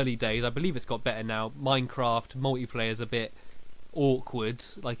in the early days, I believe it's got better now, Minecraft multiplayer is a bit awkward,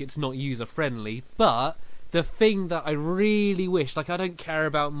 like it's not user friendly, but the thing that I really wish, like I don't care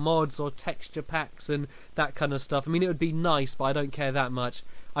about mods or texture packs and that kind of stuff. I mean, it would be nice, but I don't care that much.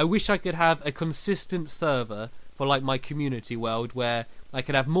 I wish I could have a consistent server for like my community world where I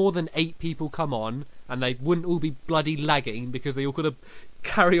could have more than 8 people come on and they wouldn't all be bloody lagging because they all could have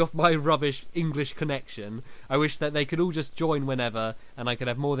carry off my rubbish English connection. I wish that they could all just join whenever and I could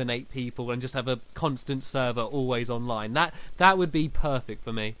have more than 8 people and just have a constant server always online. That would be perfect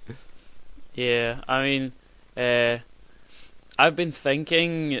for me. Yeah, I mean, I've been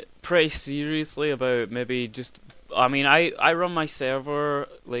thinking pretty seriously about maybe just, I run my server,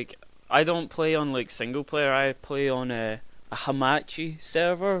 like, I don't play on, like, single player, I play on a Hamachi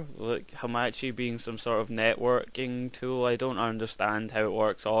server, like, Hamachi being some sort of networking tool. I don't understand how it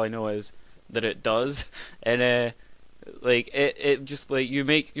works, all I know is that it does, and, like, it just, like, you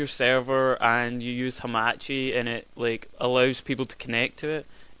make your server and you use Hamachi, and it, like, allows people to connect to it,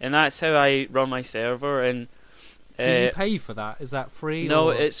 and that's how I run my server, and do you pay for that? Is that free? No,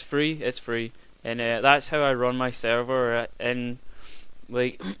 or? it's free, and that's how I run my server. And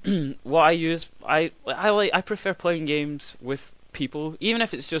like, what I use, I prefer playing games with people, even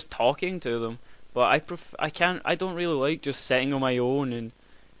if it's just talking to them. But I don't really like just sitting on my own and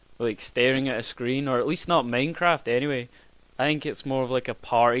like staring at a screen, or at least not Minecraft anyway. I think it's more of like a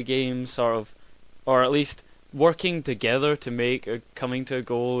party game sort of, or at least working together to make coming to a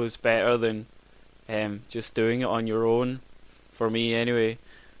goal is better than just doing it on your own, for me anyway.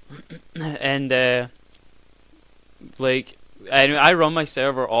 And like, I run my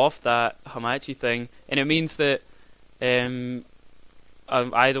server off that Hamachi thing, and it means that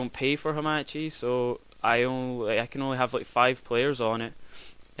I don't pay for Hamachi, so I can only have like 5 players on it,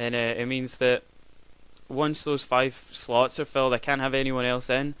 and it means that once those 5 slots are filled, I can't have anyone else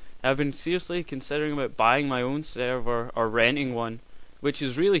in. I've been seriously considering about buying my own server or renting one, which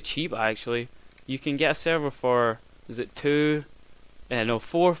is really cheap actually. You can get a server for, is it £4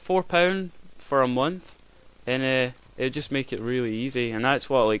 for a month, and it'll just make it really easy. And that's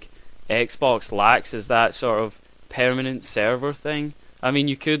what like Xbox lacks, is that sort of permanent server thing. I mean,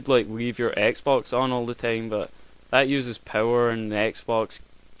 you could like leave your Xbox on all the time, but that uses power, and the Xbox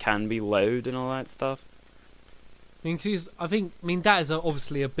can be loud and all that stuff. I mean, that is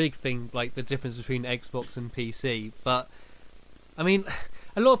obviously a big thing, like the difference between Xbox and PC. But I mean,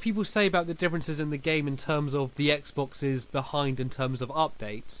 a lot of people say about the differences in the game in terms of the Xbox is behind in terms of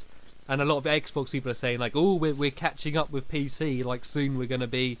updates, and a lot of Xbox people are saying like, oh, we're catching up with PC, like soon we're going to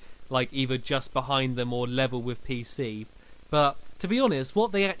be like either just behind them or level with PC. But to be honest,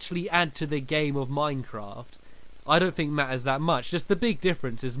 what they actually add to the game of Minecraft, I don't think matters that much. Just the big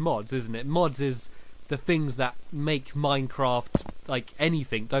difference is mods, isn't it? Mods is the things that make Minecraft like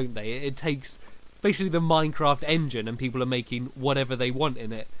anything, don't they? It takes basically the Minecraft engine, and people are making whatever they want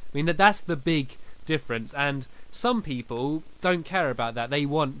in it. I mean, that's the big difference, and some people don't care about that. They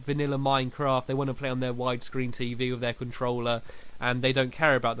want vanilla Minecraft, they want to play on their widescreen TV with their controller, and they don't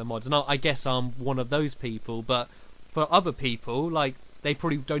care about the mods. And I guess I'm one of those people, but for other people, like, they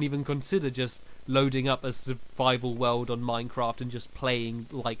probably don't even consider just loading up a survival world on Minecraft and just playing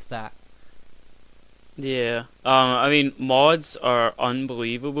like that. Yeah, I mean, mods are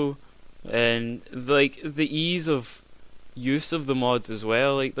unbelievable, and like the ease of use of the mods as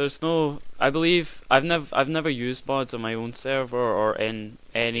well. Like, there's no, I believe I've never used mods on my own server or in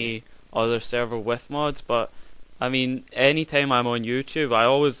any other server with mods, but I mean, anytime I'm on YouTube, I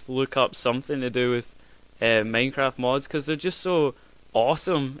always look up something to do with Minecraft mods, because they're just so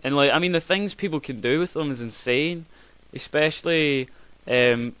awesome, and like, I mean, the things people can do with them is insane, especially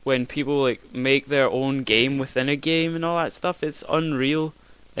when people like make their own game within a game and all that stuff. It's unreal.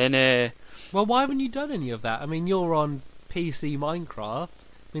 And well, why haven't you done any of that? I mean, you're on PC Minecraft.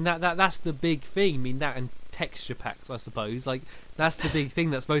 I mean, that's the big thing. I mean, that and texture packs, I suppose. Like, that's the big thing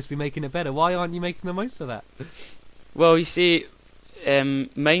that's supposed to be making it better. Why aren't you making the most of that? Well, you see,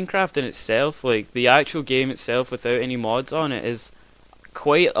 Minecraft in itself, like the actual game itself without any mods on it, is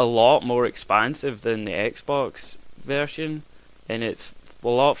quite a lot more expansive than the Xbox version, and it's a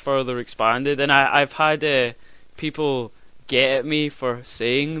lot further expanded. And I've had people get at me for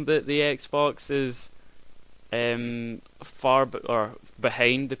saying that the Xbox is or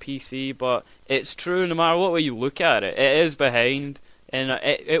behind the PC, but it's true. No matter what way you look at it, it is behind, and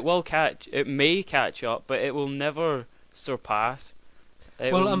it may catch up, but it will never surpass.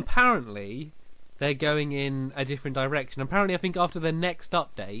 Apparently they're going in a different direction. Apparently, I think after their next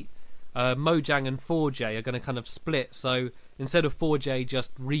update, Mojang and 4J are going to kind of split. So instead of 4J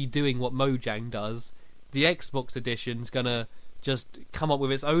just redoing what Mojang does, the Xbox edition's going to just come up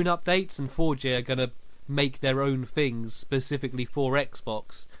with its own updates, and 4J are going to make their own things specifically for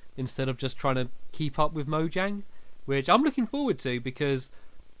Xbox instead of just trying to keep up with Mojang, which I'm looking forward to, because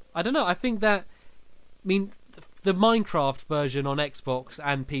I don't know, I think that, the Minecraft version on Xbox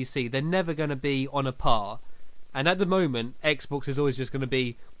and PC, they're never going to be on a par, and at the moment Xbox is always just going to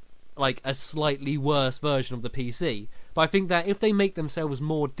be like a slightly worse version of the PC. But I think that if they make themselves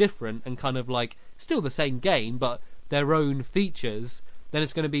more different and kind of like still the same game but their own features, then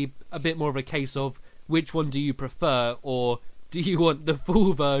it's going to be a bit more of a case of which one do you prefer, or do you want the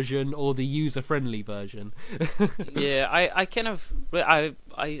full version or the user-friendly version? Yeah, I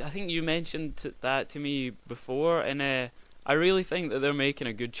think you mentioned that to me before, and I really think that they're making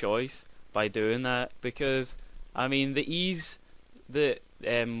a good choice by doing that, because the ease that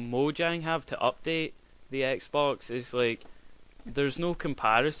Mojang have to update the Xbox is like, there's no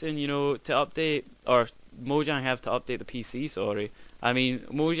comparison, to update, or Mojang have to update the PC, sorry.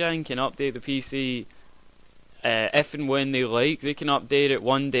 Mojang can update the PC if and when they like. They can update it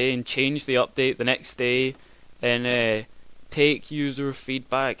one day and change the update the next day, and take user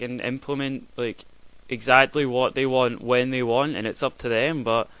feedback and implement like exactly what they want when they want, and it's up to them.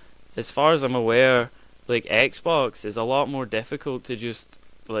 But as far as I'm aware, like Xbox is a lot more difficult to just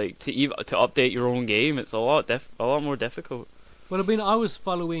like to update your own game. It's a lot more difficult. Well, I was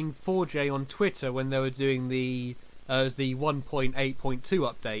following 4J on Twitter when they were doing the 1.8.2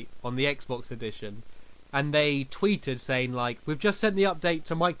 update on the Xbox edition, and they tweeted saying like, we've just sent the update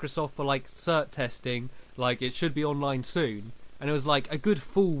to Microsoft for like cert testing, like it should be online soon. And it was like a good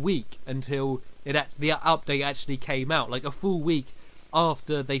full week until the update actually came out, like a full week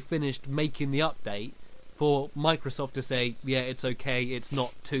after they finished making the update, for Microsoft to say, yeah, it's okay, it's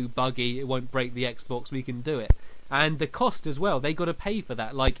not too buggy, it won't break the Xbox, we can do it. And the cost as well, they got to pay for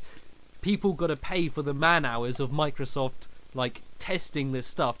that. Like, people got to pay for the man hours of Microsoft like testing this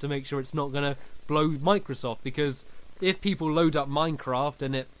stuff to make sure it's not going to blow Microsoft, because if people load up Minecraft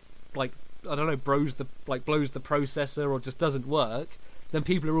and it like, I don't know, blows the processor or just doesn't work, then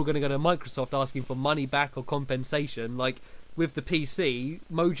people are all going to go to Microsoft asking for money back or compensation. Like with the PC,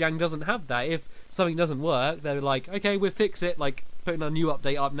 Mojang doesn't have that. If something doesn't work, they're like, okay, we'll fix it, like putting a new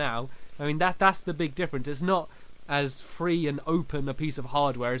update up now. That's the big difference. It's not as free and open a piece of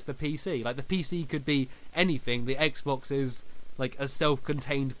hardware as the PC. Like the PC could be anything. The Xbox is like a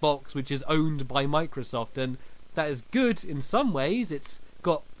self-contained box which is owned by Microsoft, and that is good in some ways. It's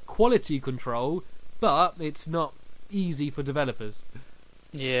got quality control, but it's not easy for developers.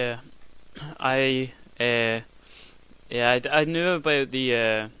 Yeah, I knew about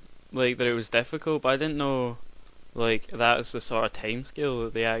the like that it was difficult, but I didn't know like that was the sort of timescale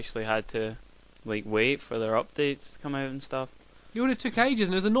that they actually had to like wait for their updates to come out and stuff. It would have took ages,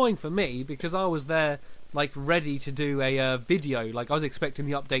 and it was annoying for me because I was there like ready to do a video. Like I was expecting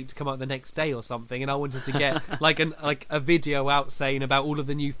the update to come out the next day or something, and I wanted to get like a video out saying about all of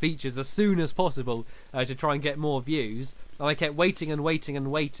the new features as soon as possible to try and get more views. And I kept waiting and waiting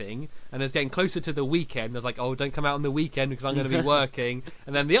and waiting, and it was getting closer to the weekend. I was like, oh, don't come out on the weekend because I'm going to be working.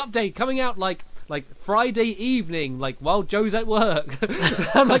 And then the update coming out like Friday evening, like while Joe's at work.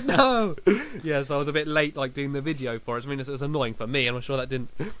 I'm like, no. Yeah, so I was a bit late like doing the video for it. It was annoying for me, and I'm sure that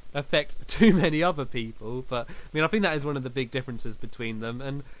didn't affect too many other people. But I think that is one of the big differences between them.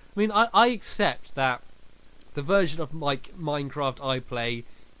 And I accept that the version of like Minecraft I play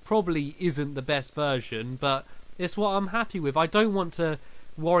probably isn't the best version, but it's what I'm happy with. I don't want to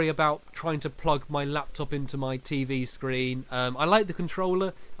worry about trying to plug my laptop into my TV screen. I like the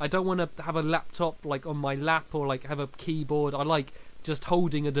controller. I don't want to have a laptop like on my lap or like have a keyboard. I like just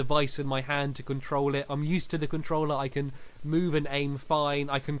holding a device in my hand to control it. I'm used to the controller. I can move and aim fine.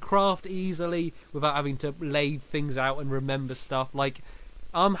 I can craft easily without having to lay things out and remember stuff. Like,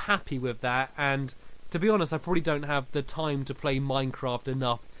 I'm happy with that, and to be honest, I probably don't have the time to play Minecraft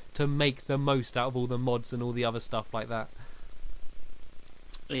enough to make the most out of all the mods and all the other stuff like that.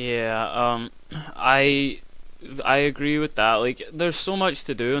 Yeah, I I agree with that. Like, there's so much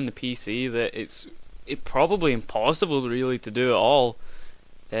to do on the PC that it's probably impossible really to do it all.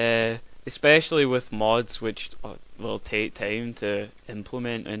 Especially with mods, which will take time to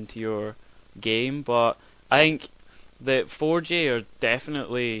implement into your game. But I think that 4J are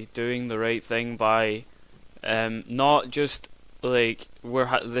definitely doing the right thing by not just like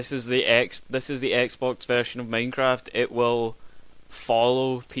this is the Xbox version of Minecraft. It will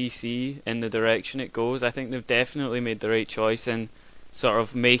follow PC in the direction it goes. I think they've definitely made the right choice in sort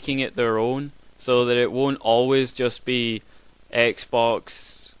of making it their own, so that it won't always just be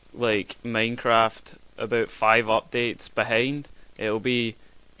Xbox like Minecraft about 5 updates behind. It'll be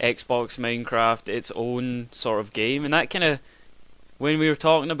Xbox Minecraft its own sort of game. And that kind of, when we were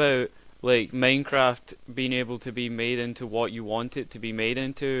talking about like Minecraft being able to be made into what you want it to be made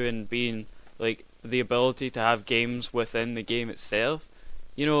into, and being like the ability to have games within the game itself,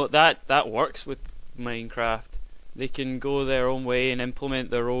 you know, that works with Minecraft. They can go their own way and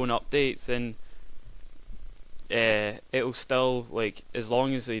implement their own updates, and it'll still, like, as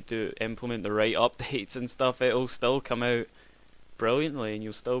long as they do implement the right updates and stuff, it'll still come out brilliantly, and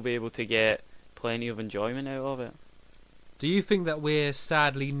you'll still be able to get plenty of enjoyment out of it. Do you think that we're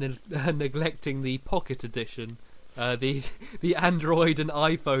sadly neglecting the Pocket Edition? The Android and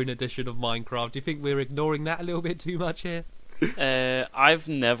iPhone edition of Minecraft. Do you think we're ignoring that a little bit too much here? I've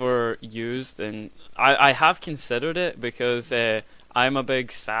never used, and I have considered it, because I'm a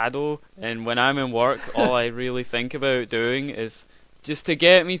big sado, and when I'm in work, all I really think about doing is just to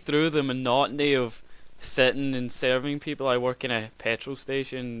get me through the monotony of sitting and serving people. I work in a petrol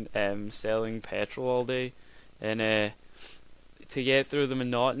station, selling petrol all day, and to get through the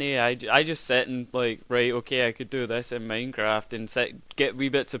monotony, I just sit and like, right, okay, I could do this in Minecraft, and get wee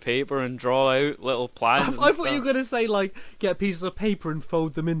bits of paper and draw out little plans. I thought you were gonna say like get pieces of paper and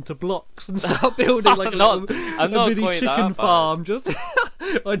fold them into blocks and start building like a mini chicken farm just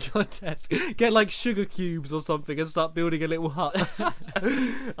on your desk. Get like sugar cubes or something and start building a little hut.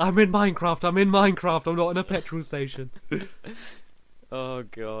 I'm in Minecraft. I'm not in a petrol station. Oh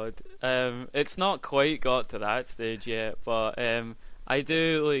god, it's not quite got to that stage yet, but I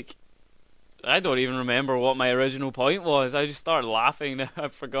do, like, I don't even remember what my original point was. I just started laughing. I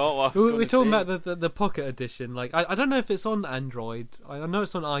forgot what I was going to say. We're talking about the Pocket Edition. Like, I don't know if it's on Android. I know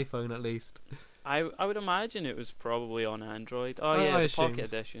it's on iPhone at least. I would imagine it was probably on Android. Oh yeah, I the assumed. Pocket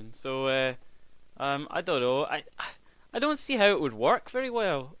Edition. So I don't know. I don't see how it would work very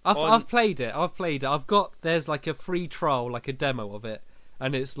well. I've played it. There's like a free trial, like a demo of it,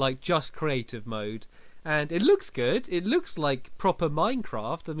 and it's like just creative mode, and it looks good. It looks like proper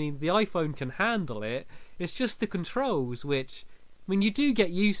Minecraft. I mean, the iPhone can handle it. It's just the controls, which, I mean, you do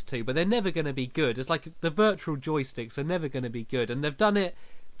get used to, but they're never going to be good. It's like the virtual joysticks are never going to be good, and they've done it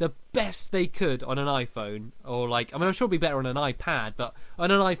the best they could on an iPhone, or like, I mean, I'm sure it'll be better on an iPad, but on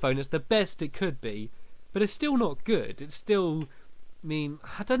an iPhone, it's the best it could be. But it's still not good. It's still, I mean,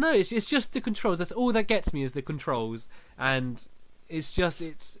 I don't know. It's just the controls. That's all that gets me is the controls, and it's just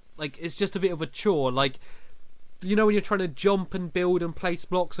a bit of a chore. Like, you know, when you're trying to jump and build and place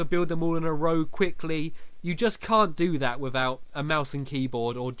blocks or build them all in a row quickly, you just can't do that without a mouse and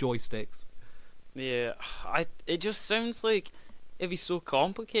keyboard or joysticks. Yeah, it just sounds like it'd be so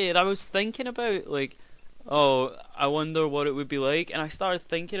complicated. I was thinking about, like, oh, I wonder what it would be like, and I started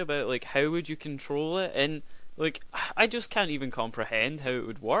thinking about, like, how would you control it, and, like, I just can't even comprehend how it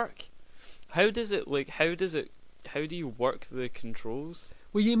would work. How do you work the controls?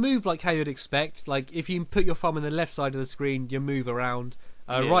 Well, you move like how you'd expect. Like, if you put your thumb on the left side of the screen, you move around.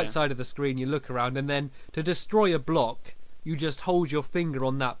 Right side of the screen, you look around, and then to destroy a block, you just hold your finger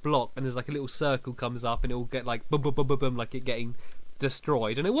on that block, and there's like a little circle comes up, and it will get like boom, boom, boom, boom, boom, like it getting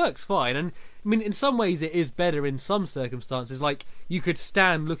destroyed, and it works fine. And I mean, in some ways it is better in some circumstances. Like, you could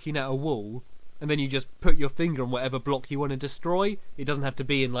stand looking at a wall, and then you just put your finger on whatever block you want to destroy. It doesn't have to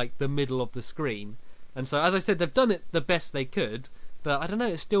be in like the middle of the screen. And so, as I said, they've done it the best they could, but I don't know,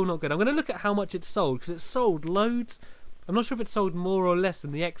 it's still not good. I'm going to look at how much it sold, because it's sold loads. I'm not sure if it sold more or less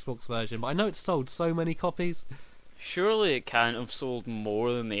than the Xbox version, but I know it sold so many copies. Surely it can't have sold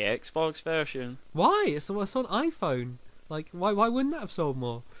more than the Xbox version. Why? It's on iPhone. Like, why wouldn't that have sold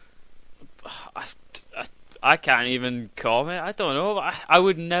more? I can't even comment. I don't know. I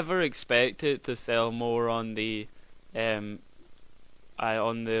would never expect it to sell more on the like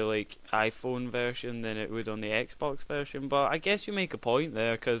iPhone version than it would on the Xbox version. But I guess you make a point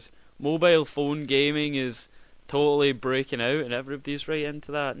there, because mobile phone gaming is totally breaking out, and everybody's right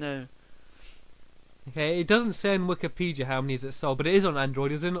into that now. Okay, it doesn't say on Wikipedia how many it sold, but it is on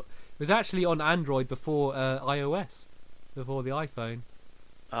Android. It was actually on Android before iOS. Before the iPhone.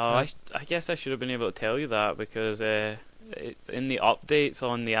 I guess I should have been able to tell you that because in the updates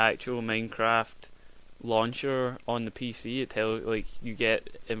on the actual Minecraft launcher on the PC, you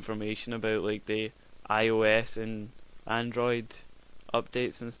get information about like the iOS and Android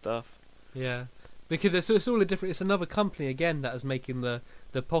updates and stuff. Yeah, because it's all a different. It's another company again that is making the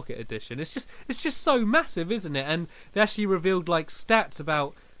Pocket Edition. It's just so massive, isn't it? And they actually revealed like stats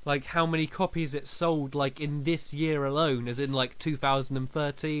about like how many copies it sold like in this year alone, as in like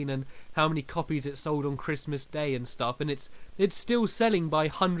 2013, and how many copies it sold on Christmas Day and stuff. And it's still selling by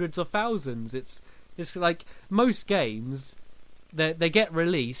hundreds of thousands. It's like most games, they get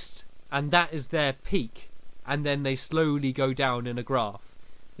released and that is their peak, and then they slowly go down in a graph.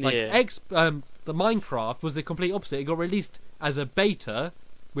 Like the Minecraft was the complete opposite. It got released as a beta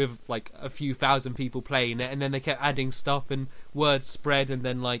with like a few thousand people playing it, and then they kept adding stuff and word spread, and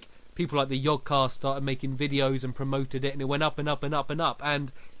then like people like the Yogcast started making videos and promoted it, and it went up and up and up and up.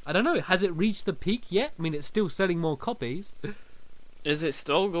 And I don't know, has it reached the peak yet? I mean, it's still selling more copies. Is it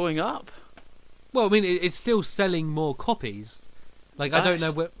still going up? Well, I mean, it's still selling more copies. Like I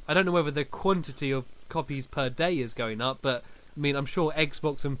don't know whether the quantity of copies per day is going up, but I mean, I'm sure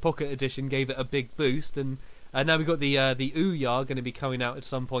Xbox and Pocket Edition gave it a big boost, and now we've got the Ouya going to be coming out at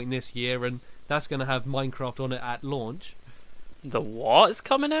some point this year, and that's going to have Minecraft on it at launch. The what is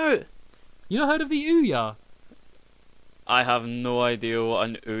coming out? You not heard of the Ouya? I have no idea what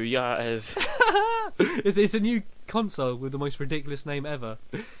an Ouya is. It's a new console with the most ridiculous name ever.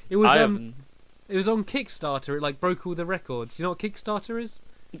 It was on Kickstarter. It like broke all the records. You know what Kickstarter is?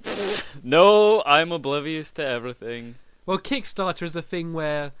 No, I'm oblivious to everything. Well, Kickstarter is a thing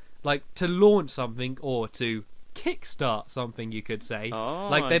where, like, to launch something or to kickstart something, you could say. Oh,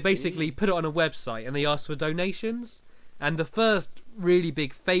 like, they basically put it on a website and they ask for donations. And the first really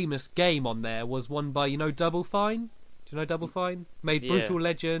big famous game on there was one by, Double Fine? Do you know Double Fine? Made Brutal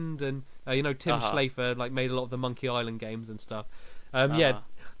Legend, and Tim Schlafer like made a lot of the Monkey Island games and stuff. Yeah,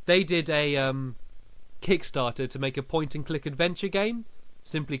 they did a Kickstarter to make a point-and-click adventure game,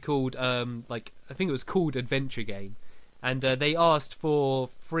 simply called I think it was called Adventure Game. And they asked for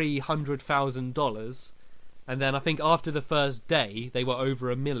 $300,000, and then I think after the first day they were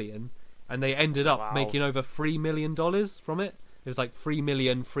over $1 million, and they ended up making over $3 million from it. It was like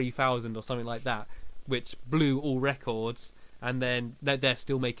 3,003,000 or something like that, which blew all records. And then they're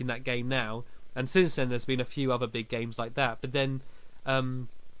still making that game now. And since then, there's been a few other big games like that. But then the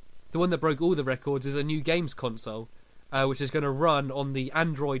one that broke all the records is a new games console, which is going to run on the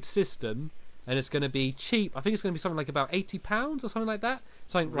Android system. And it's going to be cheap. I think it's going to be something like about £80 or something like that.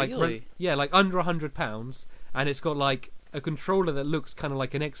 Something really? like under £100. And it's got like a controller that looks kind of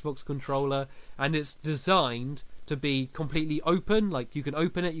like an Xbox controller, and it's designed to be completely open. Like you can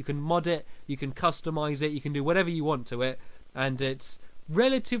open it, you can mod it, you can customize it, you can do whatever you want to it, and it's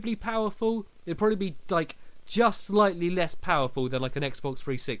relatively powerful. It'd probably be like just slightly less powerful than like an Xbox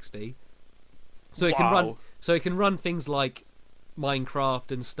 360. So it can run things like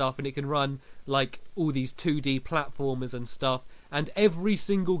Minecraft and stuff, and it can run like all these 2D platformers and stuff, and every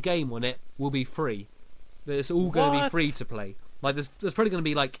single game on it will be free. It's all going to be free to play. Like there's probably going to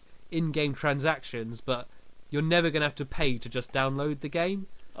be like in-game transactions, but you're never going to have to pay to just download the game.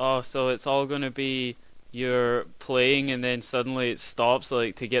 Oh, so it's all going to be you're playing and then suddenly it stops,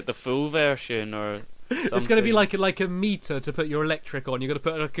 like to get the full version or something. It's going to be like a meter to put your electric on. You're going to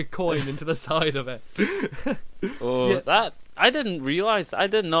put like a coin into the side of it. That I didn't realise. I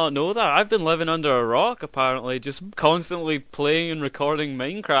did not know that. I've been living under a rock, apparently, just constantly playing and recording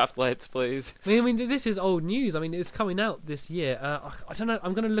Minecraft Let's Plays. I mean, this is old news. I mean, it's coming out this year. I don't know.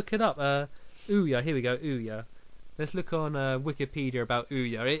 I'm going to look it up. Ouya, here we go. Ouya. Let's look on Wikipedia about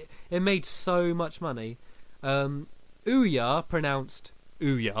Ouya. It made so much money. Ouya, pronounced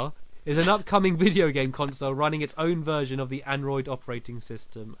Ouya, is an upcoming video game console running its own version of the Android operating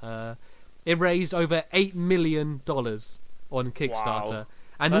system. It raised over $8 million on Kickstarter. Wow.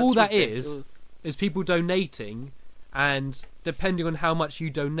 And that's all that ridiculous. is people donating, and depending on how much you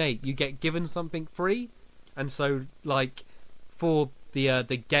donate, you get given something free. And so, like, for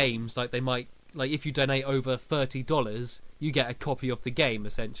the games, like they might, like if you donate over $30, you get a copy of the game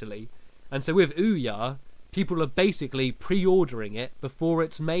essentially. And so with Ouya, people are basically pre-ordering it before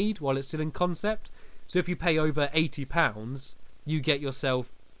it's made while it's still in concept. So if you pay over £80, you get yourself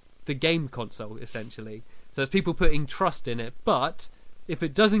the game console essentially. So it's people putting trust in it, but if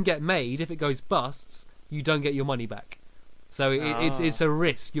it doesn't get made, if it goes busts, you don't get your money back. So it's a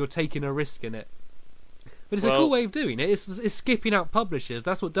risk. You're taking a risk in it. But it's a cool way of doing it. It's skipping out publishers.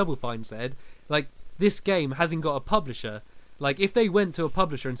 That's what Double Fine said. Like, this game hasn't got a publisher. Like, if they went to a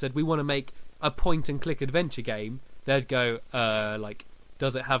publisher and said, we want to make a point-and-click adventure game, they'd go,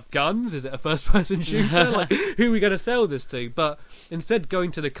 does it have guns? Is it a first-person shooter? Like, who are we going to sell this to? But instead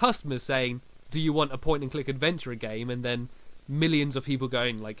going to the customers saying, do you want a point-and-click adventure game? And then millions of people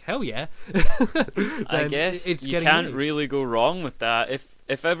going like, hell yeah. I guess it's you can't really go wrong with that.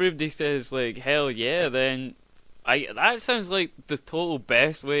 If everybody says like hell yeah, then that sounds like the total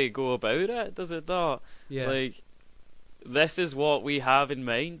best way to go about it, does it not? Yeah. Like, this is what we have in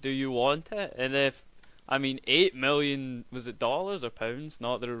mind. Do you want it? And if 8 million, was it dollars or pounds?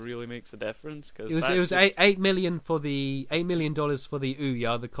 Not that it really makes a difference. Cause it was $8 million for the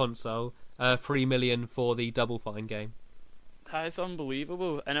Ouya, the console. 3 million for the Double Fine game. That is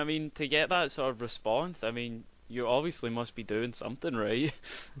unbelievable. And to get that sort of response, you obviously must be doing something right.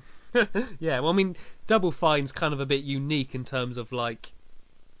 Yeah, well, Double Fine's kind of a bit unique in terms of like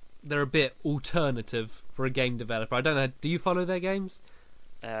they're a bit alternative for a game developer. I don't know. Do you follow their games?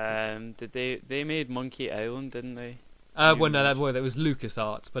 Did they made Monkey Island, didn't they? Well, no, that was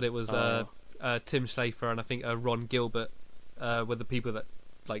LucasArts, but it was Tim Schafer and I think Ron Gilbert were the people that,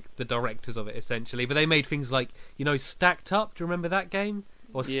 like, the directors of it essentially. But they made things like, Stacked Up. Do you remember that game?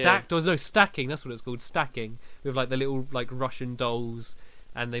 Or Stacked? Or no, Stacking. That's what it's called. Stacking, with like the little like Russian dolls,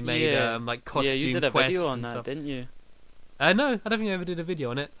 and they made like costume. Yeah, you did a video on that, stuff. Didn't you? No, I don't think I ever did a video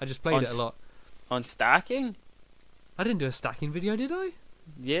on it. I just played it a lot. On stacking? I didn't do a stacking video, did I?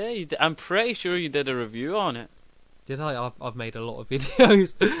 Yeah, you did. I'm pretty sure you did a review on it. Did I? I've made a lot of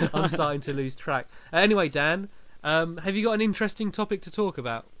videos. I'm starting to lose track. Anyway, Dan, have you got an interesting topic to talk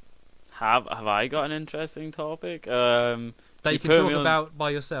about? Have I got an interesting topic? That you can talk about by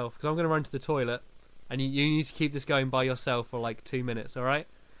yourself, because I'm going to run to the toilet, and you need to keep this going by yourself for like 2 minutes, all right?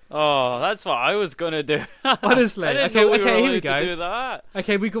 Oh, that's what I was going to do. Honestly. I didn't know here we go. go. Do that.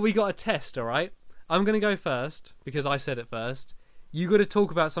 Okay, we got a test, all right? I'm going to go first, because I said it first. You got to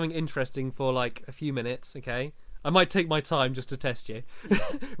talk about something interesting for like a few minutes, okay? I might take my time just to test you.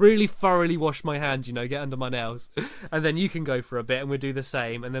 Really thoroughly wash my hands, get under my nails. And then you can go for a bit and we'll do the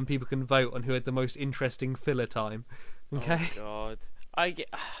same. And then people can vote on who had the most interesting filler time. Okay? Oh, God. I get...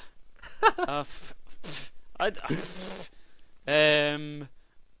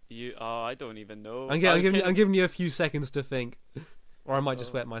 I don't even know. I'm giving you a few seconds to think. Or I might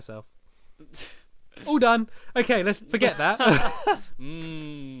just wet myself. All done. Okay, let's forget that.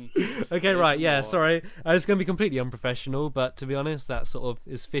 Okay, right, yeah, sorry. It's going to be completely unprofessional, but to be honest, that sort of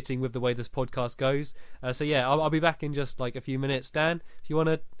is fitting with the way this podcast goes. So yeah, I'll be back in just like a few minutes. Dan, if you want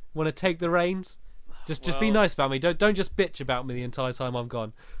to take the reins, just be nice about me. Don't just bitch about me the entire time I'm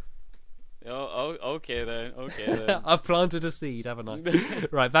gone. Oh, okay then. I've planted a seed, haven't I?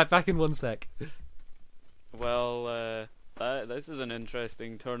 Right, back in 1 sec. Well, this is an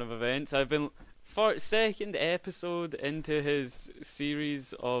interesting turn of events. I've been... For second episode into his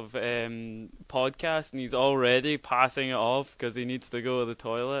series of podcasts, and he's already passing it off because he needs to go to the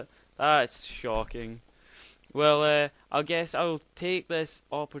toilet. That's shocking. Well, I guess I'll take this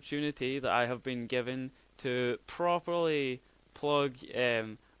opportunity that I have been given to properly plug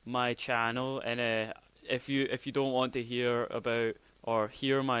my channel. And if you don't want to hear about or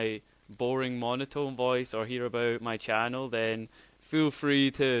hear my boring monotone voice or hear about my channel, then feel free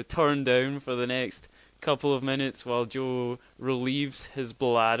to turn down for the next couple of minutes while Joe relieves his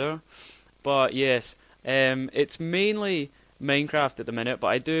bladder. But yes, it's mainly Minecraft at the minute, but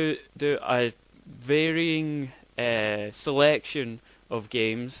I do a varying selection of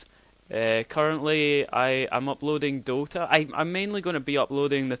games. Currently, I'm uploading Dota. I'm mainly going to be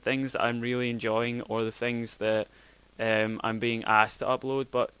uploading the things that I'm really enjoying or the things that I'm being asked to upload.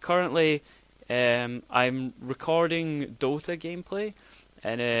 But currently, I'm recording Dota gameplay,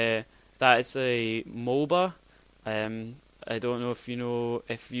 and that is a MOBA. I don't know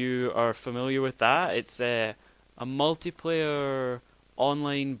if you are familiar with that. It's a multiplayer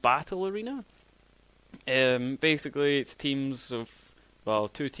online battle arena. Basically, it's teams of, well,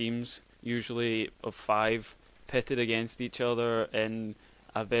 2 teams, usually of 5, pitted against each other in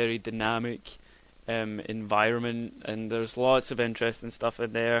a very dynamic environment, and there's lots of interesting stuff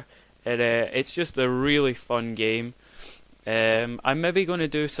in there. It's just a really fun game. I'm maybe going to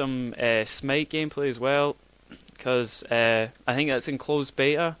do some Smite gameplay as well, because I think that's in closed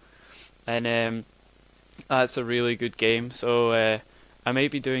beta, and that's a really good game, so I may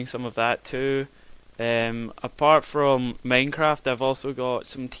be doing some of that too. Apart from Minecraft, I've also got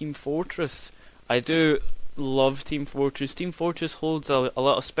some Team Fortress. I do love Team Fortress. Team Fortress holds a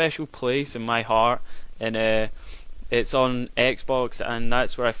little special place in my heart, and it's on Xbox, and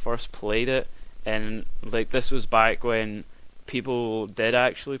that's where I first played it. And like, this was back when people did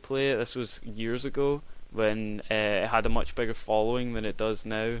actually play it. This was years ago, when it had a much bigger following than it does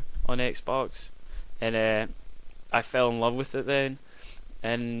now on Xbox, and I fell in love with it then.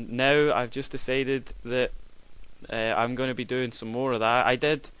 and now I've just decided that I'm going to be doing some more of that. I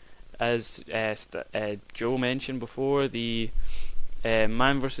did, as Joe mentioned before, the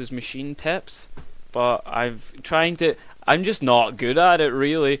Man vs Machine tips, but I'm just not good at it,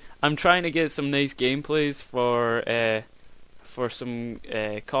 really. I'm trying to get some nice gameplays for some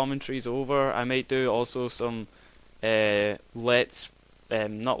commentaries over. I might do also some not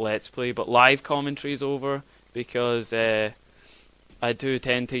let's play, but live commentaries over, because I do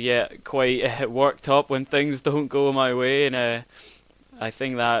tend to get quite worked up when things don't go my way, and I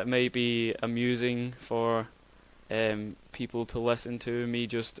think that may be amusing for people to listen to me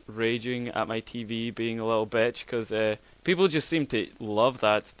just raging at my TV, being a little bitch, because people just seem to love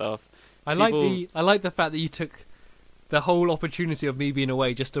that stuff. I like the fact that you took the whole opportunity of me being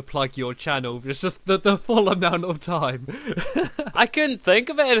away just to plug your channel. It's just the full amount of time. I couldn't think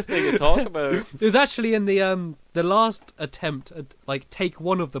of anything to talk about. It was actually in the last attempt at take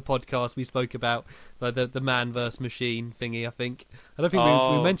one of the podcasts we spoke about, the Man vs Machine thingy. I think I don't think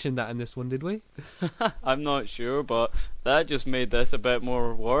we mentioned that in this one, did we? I'm not sure, but that just made this a bit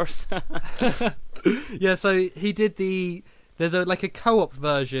more worse. Yeah, so he did there's a co-op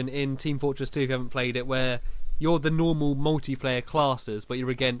version in Team Fortress 2 if you haven't played it, where you're the normal multiplayer classes, but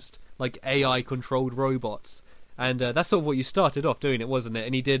you're against AI-controlled robots, and that's sort of what you started off doing, it wasn't it?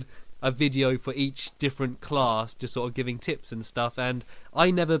 And he did a video for each different class, just sort of giving tips and stuff. And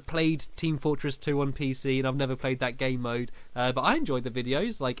I never played Team Fortress 2 on PC, and I've never played that game mode, but I enjoyed the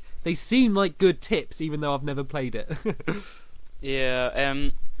videos. They seem like good tips, even though I've never played it.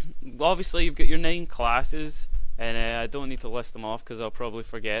 Yeah. Obviously you've got your 9 classes. And I don't need to list them off because I'll probably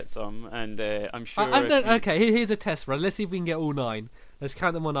forget some. And I'm sure. Okay, here's a test run. Let's see if we can get all 9. Let's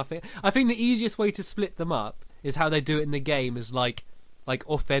count them on. I think the easiest way to split them up is how they do it in the game, is like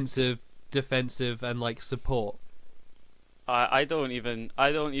offensive, defensive, and support. I don't even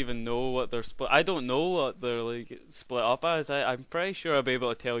know what they're split. I don't know what they're split up as. I'm pretty sure I'll be able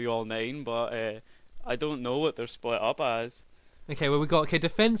to tell you all 9, but I don't know what they're split up as. Okay, well we got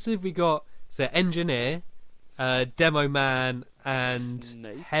defensive. We got engineer. Demo man and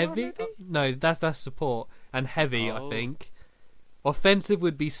Sniper, heavy. No, that's support and heavy. Oh. I think offensive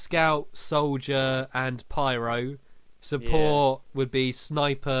would be scout, soldier, and pyro. Support would be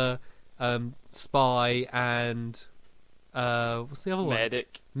sniper, spy, and what's the other one?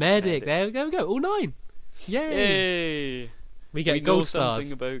 Medic. There we go. All 9. Yay! We get gold stars.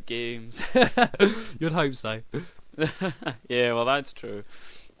 Something about games. You'd hope so. Yeah, well that's true.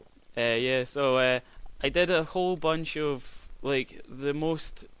 So I did a whole bunch of the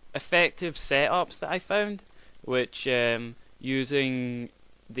most effective setups that I found, which using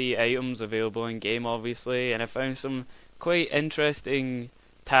the items available in game, obviously, and I found some quite interesting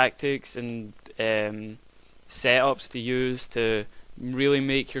tactics and setups to use to really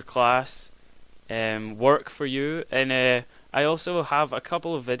make your class work for you. And I also have a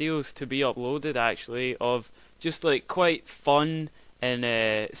couple of videos to be uploaded, actually, of just quite fun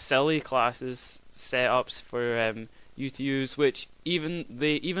and silly classes setups for you to use, which even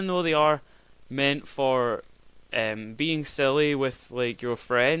though they are meant for being silly with your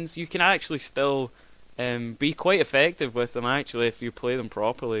friends, you can actually still be quite effective with them, actually, if you play them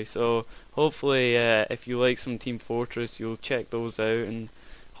properly. So hopefully if you like some Team Fortress, you'll check those out, and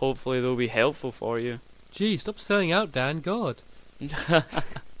hopefully they'll be helpful for you. Gee, stop selling out, Dan. God.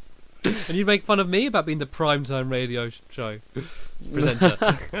 And you make fun of me about being the primetime radio show presenter.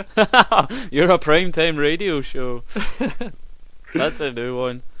 You're a primetime radio show. That's a new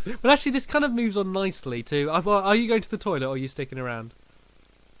one. But actually, this kind of moves on nicely to. Are you going to the toilet, or are you sticking around?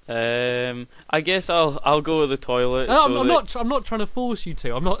 I guess I'll go to the toilet. I'm not trying to force you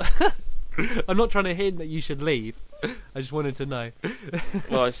to. I'm not. I'm not trying to hint that you should leave. I just wanted to know.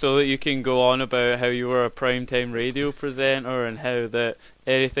 Well, so that you can go on about how you were a primetime radio presenter and how that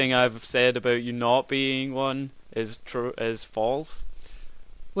anything I've said about you not being one is false.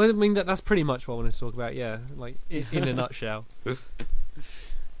 Well, I mean that's pretty much what I wanted to talk about. Yeah, in a nutshell.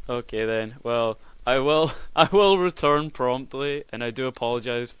 Okay then. Well, I will return promptly, and I do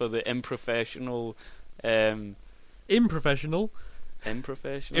apologise for the unprofessional. Improfessional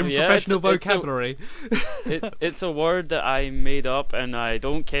vocabulary. It's a word that I made up, and I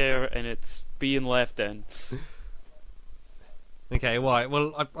don't care, and it's being left in. Okay, right.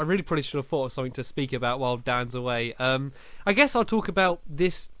 Well, I really probably should have thought of something to speak about while Dan's away. I guess I'll talk about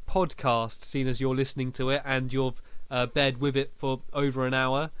this podcast, seeing as you're listening to it and you've bared with it for over an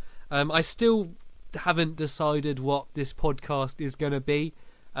hour. I still haven't decided what this podcast is going to be.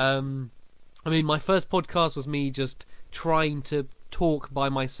 I mean, my first podcast was me just trying to talk by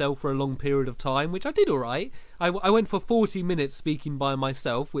myself for a long period of time, which I did all right. I went for 40 minutes speaking by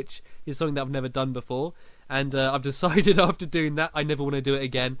myself, which is something that I've never done before. And I've decided after doing that, I never want to do it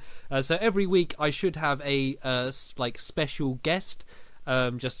again. So every week I should have a special guest,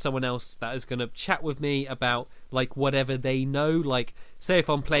 just someone else that is going to chat with me about like whatever they know. Like, say if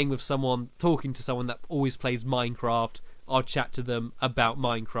I'm playing with someone, talking to someone that always plays Minecraft, I'll chat to them about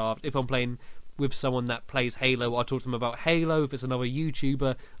Minecraft. If I'm playing with someone that plays Halo, I'll talk to them about Halo. If it's another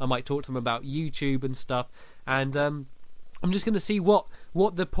YouTuber, I might talk to them about YouTube and stuff. And I'm just going to see what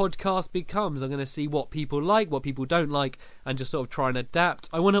the podcast becomes. I'm going to see what people like, what people don't like, and just sort of try and adapt.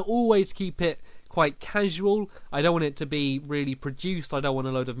 I want to always keep it quite casual. I don't want it to be really produced. I don't want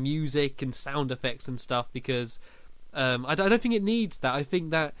a load of music and sound effects and stuff, because I don't think it needs that. I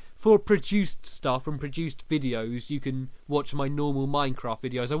think that for produced stuff and produced videos, you can watch my normal Minecraft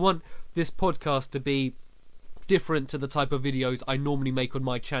videos. I want this podcast to be different to the type of videos I normally make on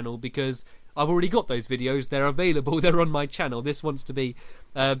my channel, because I've already got those videos. They're available. They're on my channel. This wants to be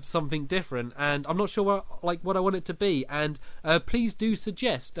something different, and I'm not sure what I want it to be. And please do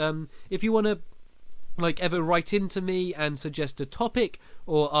suggest if you want to ever write into me and suggest a topic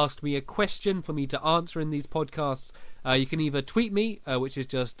or ask me a question for me to answer in these podcasts. You can either tweet me, which is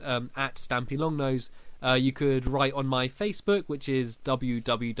just at Stampylongnose. You could write on my Facebook, which is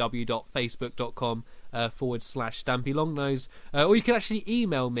www.facebook.com/Stampylongnose, or you can actually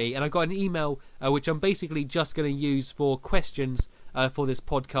email me, and I've got an email which I'm basically just going to use for questions for this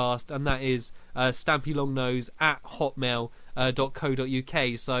podcast, and that is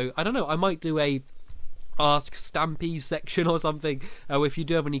stampylongnose@hotmail.co.uk. So I don't know, I might do a Ask Stampy section or something. If you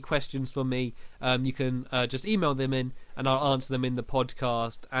do have any questions for me, you can just email them in and I'll answer them in the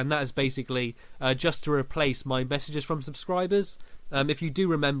podcast. And that is basically just to replace my messages from subscribers. If you do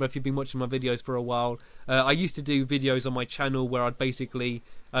remember, if you've been watching my videos for a while, I used to do videos on my channel where I'd basically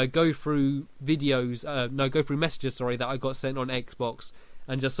go through messages that I got sent on Xbox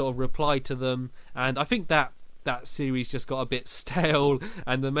and just sort of reply to them. And I think that series just got a bit stale,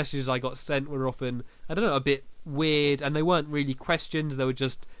 and the messages I got sent were often, I don't know, a bit weird, and they weren't really questions. They were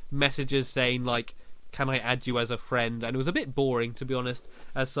just messages saying like, can I add you as a friend? And it was a bit boring, to be honest.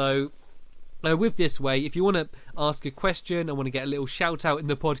 So with this way, if you want to ask a question and want to get a little shout out in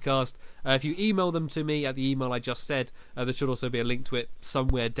the podcast, if you email them to me at the email I just said, there should also be a link to it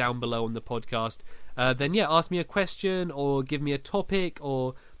somewhere down below on the podcast. Then yeah, ask me a question or give me a topic,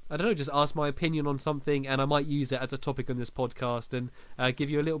 or I don't know, just ask my opinion on something, and I might use it as a topic on this podcast and give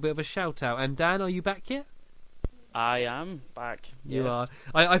you a little bit of a shout out. And Dan, are you back yet? I am back. You yes. are.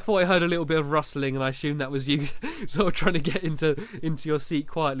 I thought I heard a little bit of rustling, and I assumed that was you sort of trying to get into your seat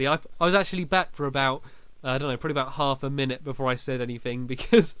quietly. I was actually back for about, I don't know, probably about half a minute before I said anything,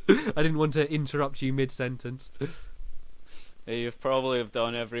 because I didn't want to interrupt you mid-sentence. You've probably have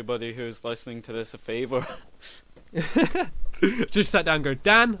done everybody who's listening to this a favour. Just sat down and go,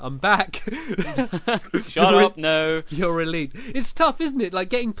 Dan, I'm back. Shut up now. You're relieved. It's tough, isn't it? Like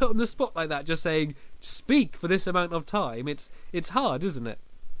getting put on the spot like that, just saying, speak for this amount of time. It's hard, isn't it?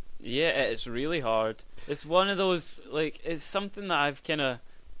 Yeah, it's really hard. It's one of those, it's something that I've kind of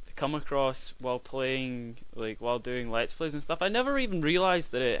come across while playing, while doing Let's Plays and stuff. I never even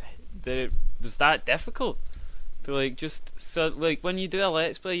realised that it was that difficult. To when you do a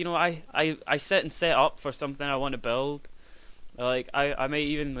Let's Play, I sit and set up for something I want to build. I might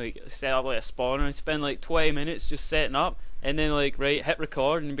even set up a spawner and spend 20 minutes just setting up, and then hit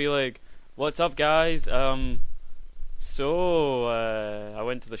record and be like, what's up guys, I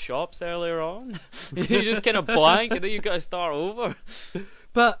went to the shops earlier on. You just kind of blank and then you've got to start over.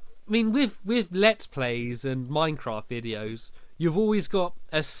 But I mean, with Let's Plays and Minecraft videos, you've always got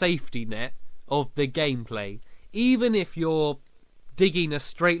a safety net of the gameplay. Even if you're digging a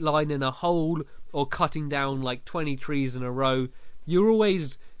straight line in a hole or cutting down 20 trees in a row, you're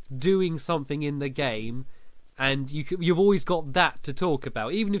always doing something in the game, and you've always got that to talk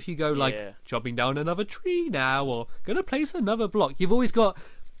about. Even if you go chopping down another tree now, or gonna place another block, you've always got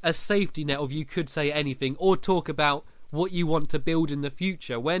a safety net of you could say anything or talk about what you want to build in the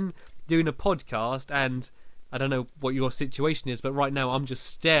future. When doing a podcast, and I don't know what your situation is, but right now I'm just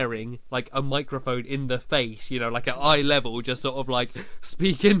staring a microphone in the face, at eye level, just sort of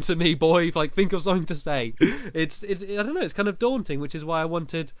speak into me, boy, think of something to say. It's I don't know, it's kind of daunting, which is why I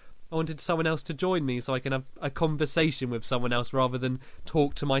wanted someone else to join me, so I can have a conversation with someone else rather than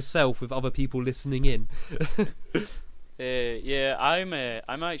talk to myself with other people listening in. Yeah,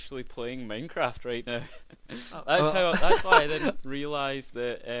 I'm actually playing Minecraft right now. That's why I didn't realise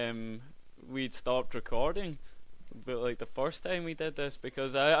that we'd stopped recording, but the first time we did this,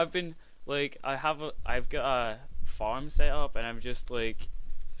 because I've got a farm set up, and I'm just like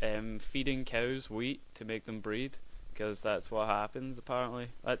feeding cows wheat to make them breed, because that's what happens apparently.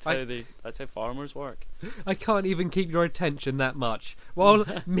 That's how farmers work. I can't even keep your attention that much. While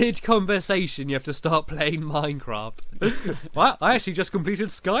mid-conversation you have to start playing Minecraft. Well, I actually just completed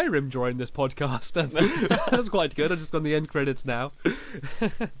Skyrim during this podcast. That's quite good. I've just gone the end credits now.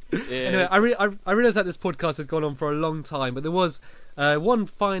 Yeah, anyway, I realise that this podcast has gone on for a long time, but there was one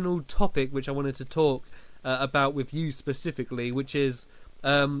final topic which I wanted to talk about with you specifically, which is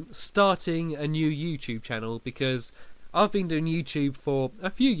starting a new YouTube channel, because I've been doing YouTube for a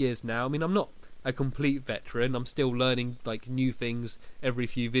few years now. I mean, I'm not a complete veteran. I'm still learning like new things every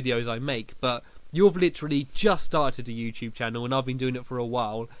few videos I make, but you've literally just started a YouTube channel and I've been doing it for a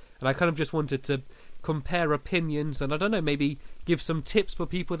while, and I kind of just wanted to compare opinions and, I don't know, maybe give some tips for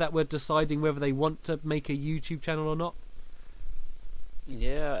people that were deciding whether they want to make a YouTube channel or not.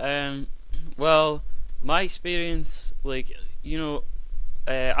 Yeah, well, my experience, like,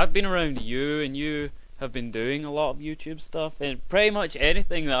 I've been around you, and you have been doing a lot of YouTube stuff, and pretty much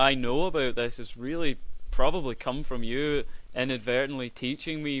anything that I know about this has really probably come from you inadvertently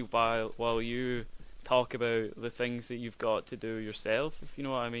teaching me while you talk about the things that you've got to do yourself, if you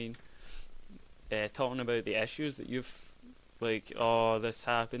know what I mean. Talking about the issues that you've, like, oh, this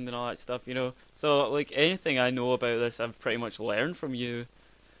happened and all that stuff, So, like, anything I know about this, I've pretty much learned from you.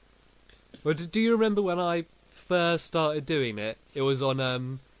 Well, do you remember when I first started doing it? It was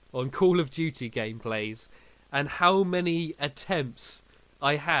on Call of Duty gameplays, and how many attempts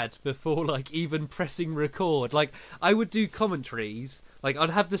I had before like even pressing record. Like, I would do commentaries, like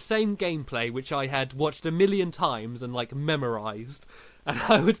I'd have the same gameplay which I had watched a million times and like memorized, and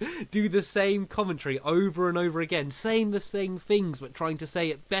I would do the same commentary over and over again, saying the same things but trying to say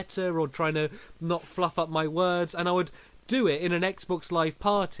it better or trying to not fluff up my words, and I would do it in an Xbox Live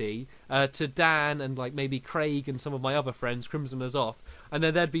party to Dan and like maybe Craig and some of my other friends, Crimsoners Off, and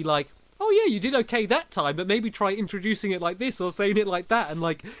then they'd be like, oh yeah, you did okay that time, but maybe try introducing it like this or saying it like that. And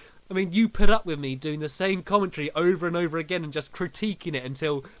like, I mean, you put up with me doing the same commentary over and over again and just critiquing it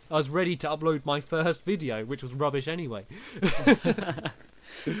until I was ready to upload my first video, which was rubbish anyway.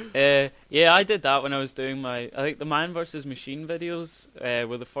 Yeah, I did that when I was doing I think the Man vs Machine videos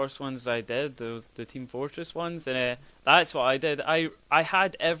were the first ones I did, the Team Fortress ones, and that's what I did. I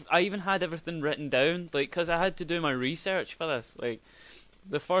even had everything written down, like, because I had to do my research for this. Like,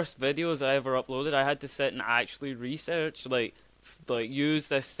 the first videos I ever uploaded, I had to sit and actually research, like use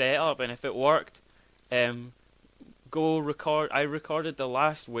this setup, and if it worked, go record. I recorded the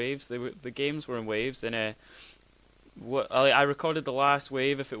last waves. The games were in waves, and I recorded the last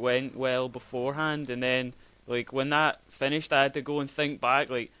wave if it went well beforehand, and then like when that finished, I had to go and think back,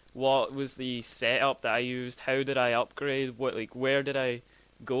 like, what was the setup that I used, how did I upgrade, where did I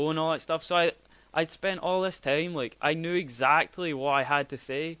go and all that stuff. So I'd spent all this time, like, I knew exactly what I had to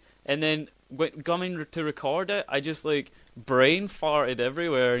say, and then coming to record it, I just like brain farted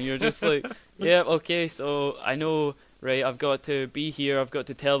everywhere, and you're just like, yeah, okay, so I know, right, I've got to be here, I've got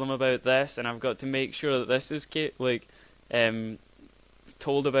to tell them about this, and I've got to make sure that this is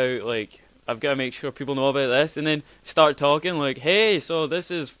told about, like, I've got to make sure people know about this, and then start talking like, hey, so this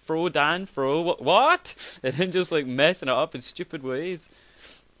is Afro Dan, what? And then just like messing it up in stupid ways.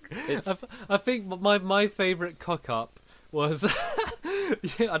 I think my favourite cock-up was,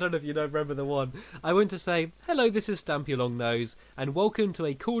 I don't know if you remember the one. I went to say, hello, this is Stampylongnose, and welcome to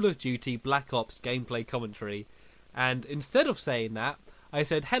a Call of Duty Black Ops gameplay commentary. And instead of saying that, I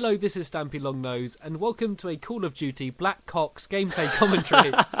said, hello, this is Stampylongnose, and welcome to a Call of Duty Black Cox gameplay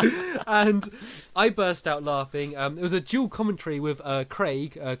commentary. And I burst out laughing. It was a dual commentary with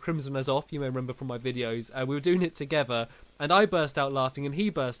Craig, Crimsoners Off, you may remember from my videos. We were doing it together, and I burst out laughing, and he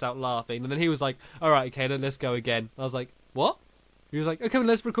burst out laughing, and then he was like, alright, okay, then let's go again. I was like, what? He was like, okay, well,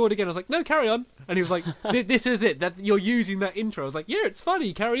 let's record again. I was like, no, carry on. And he was like, this is it, that you're using that intro. I was like, yeah, it's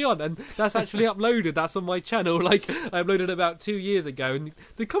funny, carry on. And that's actually uploaded. That's on my channel. Like, I uploaded it about 2 years ago, and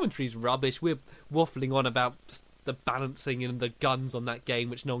the commentary's rubbish. We're waffling on about the balancing and the guns on that game,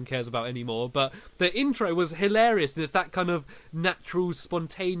 which no one cares about anymore. But the intro was hilarious, and it's that kind of natural,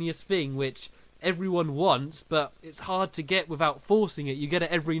 spontaneous thing which everyone wants, but it's hard to get without forcing it. You get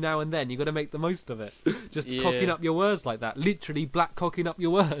it every now and then. You got to make the most of it. Just cocking up your words like that, literally black cocking up your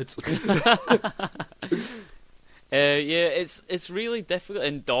words. Yeah, it's really difficult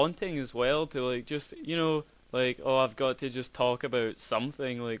and daunting as well to like just like, oh, I've got to just talk about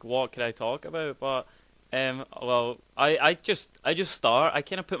something. Like, what can I talk about? But well, I just start. I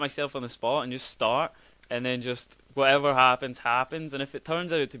kind of put myself on the spot and just start, and then just whatever happens, and if it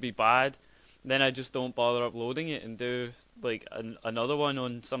turns out to be bad, then I just don't bother uploading it and do like another one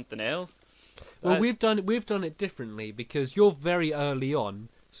on something else. Well, we've done it differently because you're very early on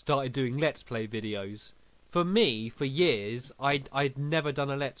started doing Let's Play videos. For me, for years, I'd never done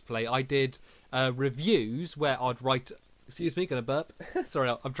a Let's Play. I did reviews where I'd write... Excuse me, gonna burp.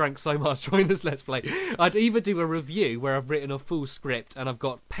 Sorry, I've drank so much during this Let's Play. I'd either do a review where I've written a full script and I've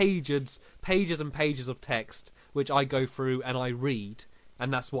got pages and pages of text which I go through and I read.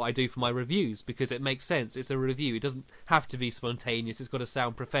 And that's what I do for my reviews because it makes sense. It's a review. It doesn't have to be spontaneous. It's got to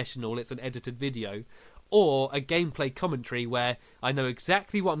sound professional. It's an edited video. Or a gameplay commentary where I know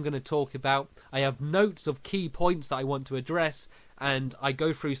exactly what I'm going to talk about. I have notes of key points that I want to address and I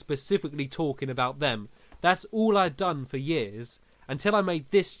go through specifically talking about them. That's all I'd done for years until I made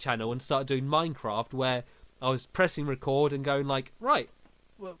this channel and started doing Minecraft where I was pressing record and going like, right,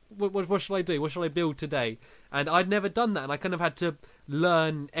 what shall I do? What shall I build today? And I'd never done that and I kind of had to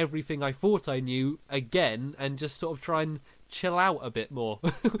learn everything I thought I knew again and just sort of try and chill out a bit more,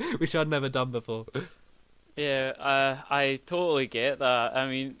 which I'd never done before. Yeah, I totally get that. I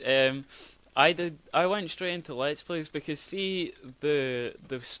mean, I went straight into Let's Plays because see the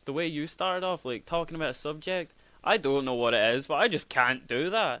way you started off, like talking about a subject, I don't know what it is, but I just can't do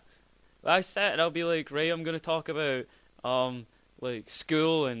that. I sit and I'll be like, right, I'm gonna talk about like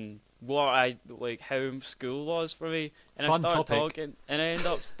school and what I like how school was for me, and Fun I start topic. talking, and I end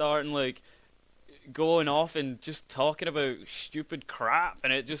up starting like going off and just talking about stupid crap,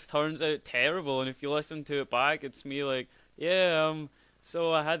 and it just turns out terrible. And if you listen to it back, it's me like, yeah,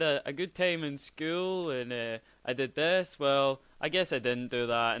 so I had a good time in school, and I did this. Well, I guess I didn't do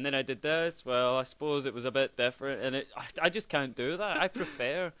that, and then I did this. Well, I suppose it was a bit different, and I just can't do that. I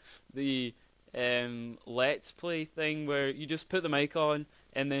prefer the Let's Play thing where you just put the mic on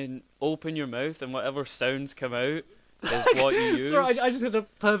and then open your mouth, and whatever sounds come out is what you use. Sorry, I just had a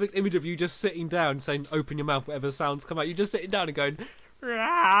perfect image of you just sitting down saying, open your mouth, whatever sounds come out. You're just sitting down and going...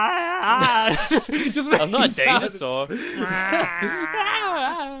 just I'm not a dinosaur.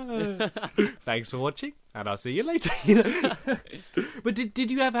 Thanks for watching, and I'll see you later. But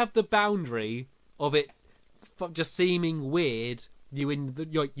did you ever have the boundary of it just seeming weird, you in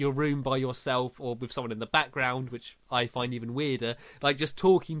your room by yourself or with someone in the background, which I find even weirder, like just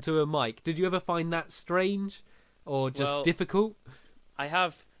talking to a mic? Did you ever find that strange or just difficult? I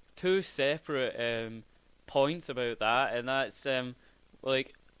have two separate points about that, and that's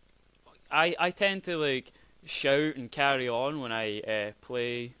like I tend to like shout and carry on when I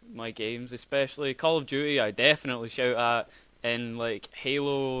play my games, especially Call of Duty. I definitely shout at, and like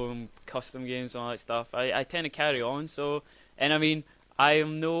Halo and custom games and all that stuff. I tend to carry on. So, and I mean, I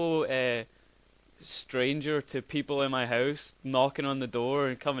am no stranger to people in my house knocking on the door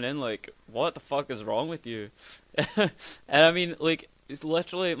and coming in like, what the fuck is wrong with you? And I mean, like, it's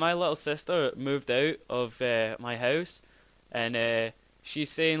literally my little sister moved out of my house, and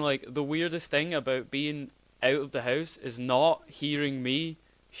she's saying like the weirdest thing about being out of the house is not hearing me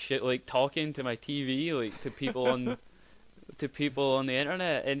like talking to my TV, like to people on to people on the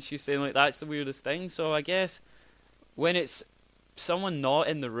internet, and she's saying like that's the weirdest thing. So I guess when it's someone not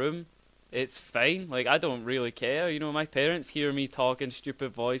in the room, it's fine. Like I don't really care. You know, my parents hear me talking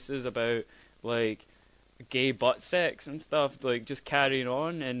stupid voices about like gay butt sex and stuff, like just carrying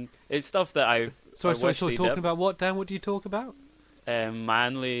on, and it's stuff that I So talking about what, Dan? What do you talk about?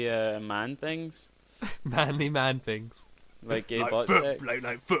 Manly man things. Manly man things. Like gay butt sex.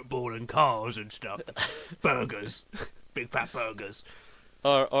 Like football and cars and stuff. Burgers. Big fat burgers.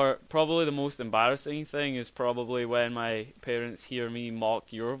 Or probably the most embarrassing thing is probably when my parents hear me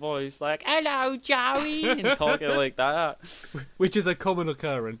mock your voice, like, hello, Joey, and talking like that. Which is a common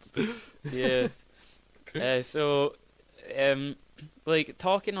occurrence. Yes. So, like,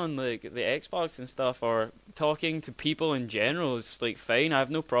 talking on, like, the Xbox and stuff, or talking to people in general is, like, fine. I have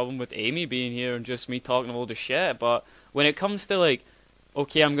no problem with Amy being here and just me talking a load of shit, but when it comes to, like,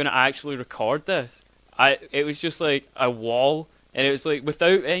 okay, I'm going to actually record this, it was just, like, a wall. And it was like,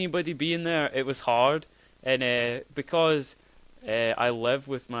 without anybody being there, it was hard. And because I live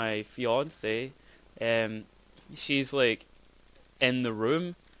with my fiance, she's like in the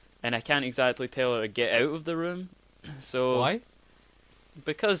room, and I can't exactly tell her to get out of the room. So why?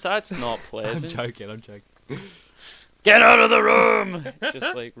 Because that's not pleasant. I'm joking. Get out of the room!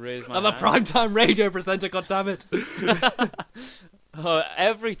 Just like raise my I'm hand. a primetime radio presenter, goddammit. Oh,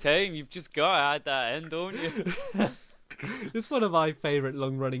 every time, you've just got to add that in, don't you? It's one of my favourite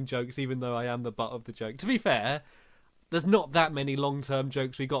long-running jokes, even though I am the butt of the joke. To be fair, there's not that many long-term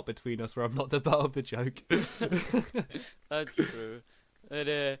jokes we got between us where I'm not the butt of the joke. That's true.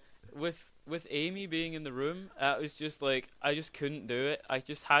 And with Amy being in the room, it was just like, I just couldn't do it. I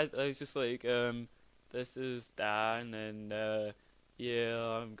was just like, this is Dan, and yeah,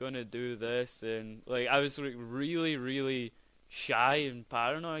 I'm gonna do this, and like I was like really, really shy and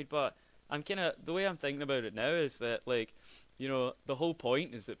paranoid. But I'm kind of the way I'm thinking about it now is that like, the whole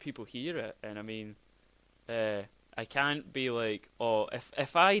point is that people hear it, and I mean, I can't be like, oh,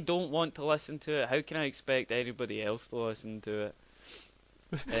 if I don't want to listen to it, how can I expect anybody else to listen to it?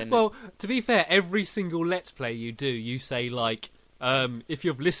 And Well, to be fair, every single Let's Play you do, you say like, if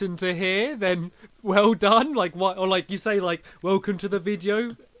you've listened to here, then well done. Like what? Or like you say like, welcome to the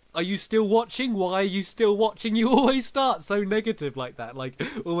video. Are you still watching? Why are you still watching? You always start so negative like that. Like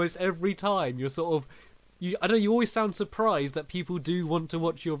almost every time you're sort of, I don't know. You always sound surprised that people do want to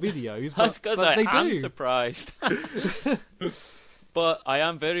watch your videos. that's because I they am do. surprised. But I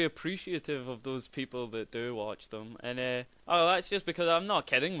am very appreciative of those people that do watch them, and that's just because I'm not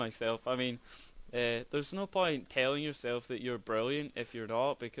kidding myself. I mean, there's no point telling yourself that you're brilliant if you're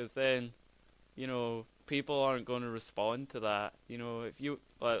not, because then, people aren't going to respond to that. If you,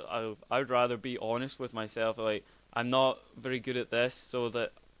 I'd rather be honest with myself. Like, I'm not very good at this, so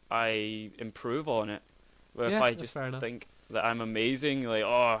that I improve on it. But if I just think that I'm amazing, like,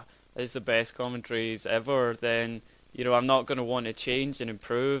 oh, this is the best commentaries ever, then I'm not going to want to change and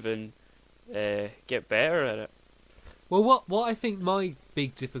improve and get better at it. Well, what I think my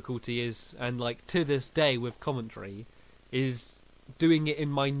big difficulty is, and like to this day with commentary, is doing it in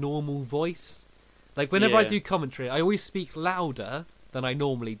my normal voice. Like whenever I do commentary, I always speak louder than I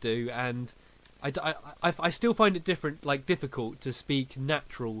normally do, and I still find it difficult to speak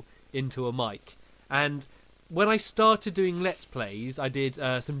natural into a mic. And when I started doing Let's Plays, I did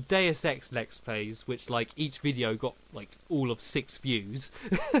some Deus Ex Let's Plays, which like each video got like all of 6 views.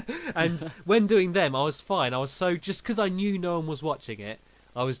 And when doing them, I was fine. I was just because I knew no one was watching it.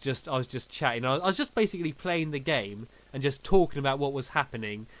 I was just chatting. I was just basically playing the game and just talking about what was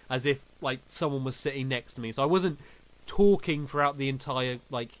happening as if like someone was sitting next to me. So I wasn't talking throughout the entire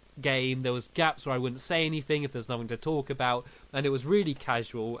like game. There was gaps where I wouldn't say anything if there's nothing to talk about, and it was really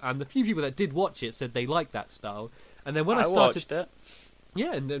casual. And the few people that did watch it said they liked that style. And then when I started, watched it.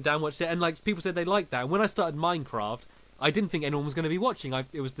 Yeah, and Dan watched it, and like people said they liked that. And when I started Minecraft, I didn't think anyone was going to be watching.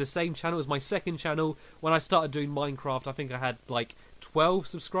 It was the same channel. It was my second channel. When I started doing Minecraft, I think I had like 12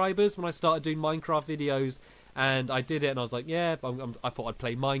 subscribers when I started doing Minecraft videos, and I did it, and I was like, yeah, I thought I'd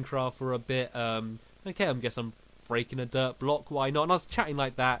play Minecraft for a bit. Okay, I guess I'm breaking a dirt block, why not? And I was chatting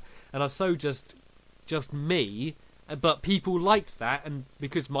like that, and I was so just me, but people liked that, and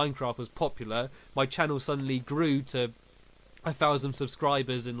because Minecraft was popular, my channel suddenly grew to 1,000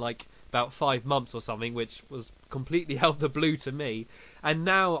 subscribers in like about 5 months or something, which was completely out the blue to me. And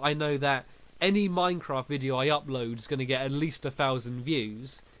now I know that any Minecraft video I upload is going to get at least 1,000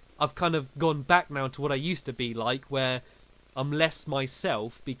 views. I've kind of gone back now to what I used to be like, where I'm less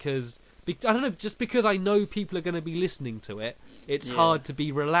myself because I don't know, just because I know people are going to be listening to it, it's hard to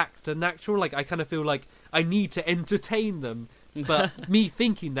be relaxed and natural. Like, I kind of feel like I need to entertain them, but me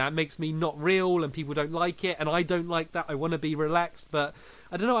thinking that makes me not real, and people don't like it, and I don't like that. I want to be relaxed, but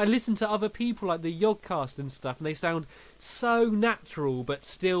I don't know, I listen to other people like the Yogcast and stuff, and they sound so natural, but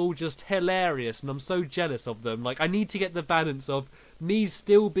still just hilarious, and I'm so jealous of them. Like, I need to get the balance of me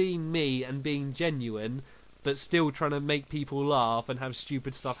still being me and being genuine, but still trying to make people laugh and have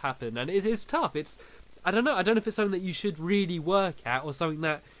stupid stuff happen. And it's tough. I don't know if it's something that you should really work at or something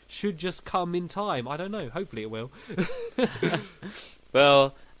that should just come in time. I don't know. Hopefully it will.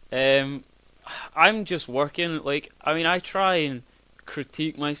 Well, I'm just working. Like, I mean, I try and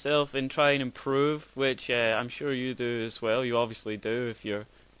critique myself and try and improve, which I'm sure you do as well. You obviously do if you're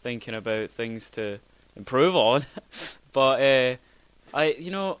thinking about things to improve on. But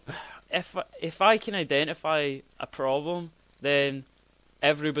if I can identify a problem, then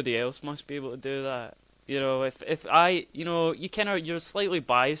everybody else must be able to do that. If I, you're slightly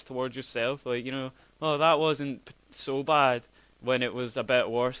biased towards yourself. Like, oh, that wasn't so bad when it was a bit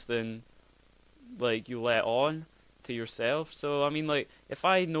worse than, like, you let on to yourself. So, I mean, like, if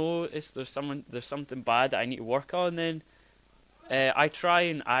I notice there's something bad that I need to work on, then I try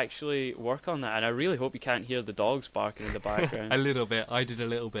and actually work on that, and I really hope you can't hear the dogs barking in the background. A little bit. I did a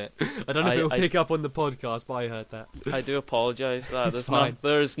little bit. I don't know if it'll pick up on the podcast, but I heard that. I do apologise for that.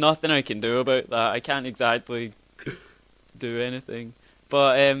 There's nothing I can do about that. I can't exactly do anything.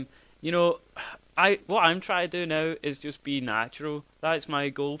 But, what I'm trying to do now is just be natural. That's my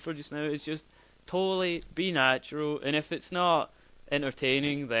goal for just now, is just totally be natural. And if it's not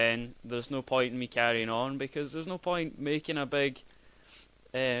entertaining, then there's no point in me carrying on, because there's no point making a big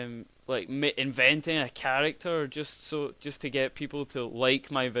inventing a character just to get people to like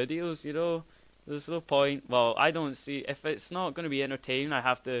my videos. There's no point. Well, I don't see, if it's not going to be entertaining, I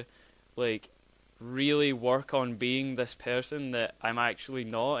have to really work on being this person that I'm actually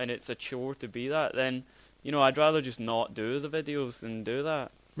not, and it's a chore to be that, then, you know, I'd rather just not do the videos than do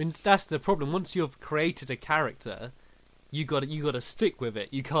that. I mean, that's the problem. Once you've created a character, you got to stick with it.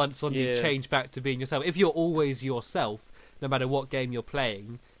 You can't suddenly change back to being yourself. If you're always yourself, no matter what game you're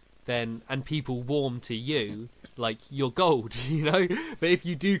playing, then and people warm to you, like, you're gold, you know. But if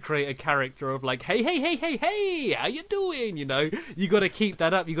you do create a character of like, hey, how you doing, you know, you got to keep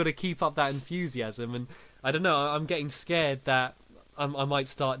that up. You got to keep up that enthusiasm. And I don't know, I'm getting scared that I might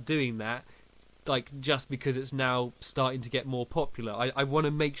start doing that, like, just because it's now starting to get more popular. I want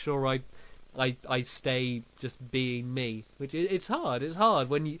to make sure I stay just being me, which it's hard. It's hard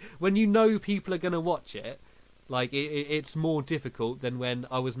when you know people are going to watch it. Like, it's more difficult than when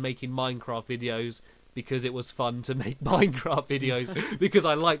I was making Minecraft videos because it was fun to make Minecraft videos because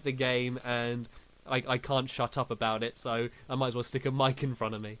I like the game and I can't shut up about it, so I might as well stick a mic in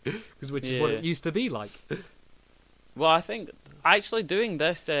front of me, which is what it used to be like. Well, I think actually doing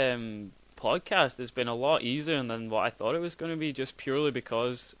this podcast has been a lot easier than what I thought it was going to be, just purely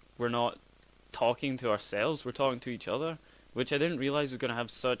because we're not talking to ourselves, we're talking to each other, which I didn't realise was going to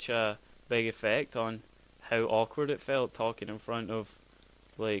have such a big effect on how awkward it felt talking in front of,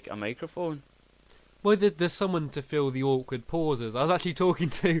 like, a microphone. Well, there's someone to fill the awkward pauses. I was actually talking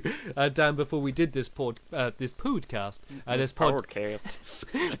to Dan before we did this podcast. This podcast.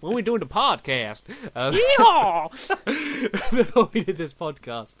 When we're doing the podcast. Before we did this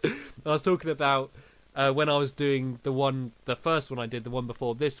podcast, I was talking about when I was doing the first one I did, the one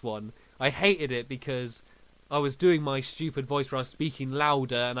before this one. I hated it because I was doing my stupid voice where I was speaking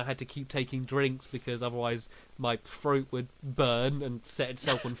louder and I had to keep taking drinks because otherwise my throat would burn and set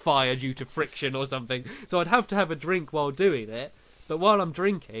itself on fire due to friction or something. So I'd have to have a drink while doing it. But while I'm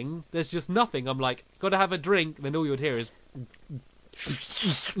drinking, there's just nothing. I'm like, gotta have a drink. And then all you'd hear is...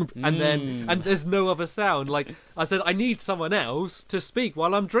 and there's no other sound. Like I said, I need someone else to speak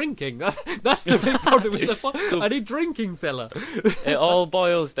while I'm drinking. That's the big problem with the I need drinking filler. It all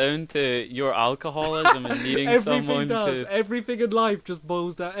boils down to your alcoholism and needing someone to... Everything in life just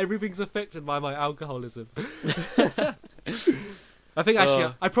boils down. Everything's affected by my alcoholism. I think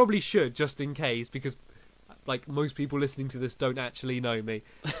actually I probably should, just in case, because like most people listening to this don't actually know me.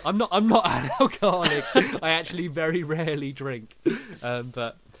 I'm not an alcoholic. I actually very rarely drink.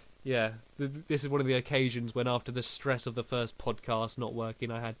 But yeah, this is one of the occasions when, after the stress of the first podcast not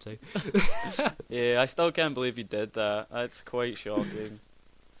working, I had to. Yeah, I still can't believe you did that. That's quite shocking.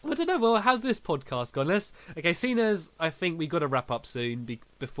 I don't know. Well, how's this podcast gone? Seeing as I think we got to wrap up soon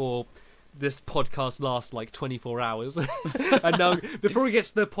before this podcast lasts like 24 hours. And now, before we get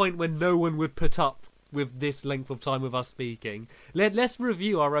to the point when no one would put up with this length of time with us speaking, let's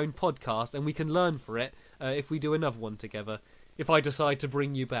review our own podcast and we can learn for it if we do another one together. If I decide to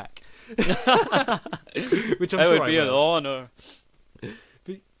bring you back. Which I'm sure would be an honour.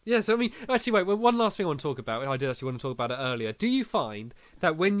 Yeah, so I mean, actually, wait, one last thing I want to talk about. I did actually want to talk about it earlier. Do you find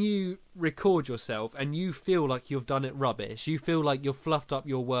that when you record yourself and you feel like you've done it rubbish, you feel like you've fluffed up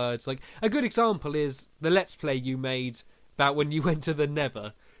your words? Like, a good example is the Let's Play you made about when you went to the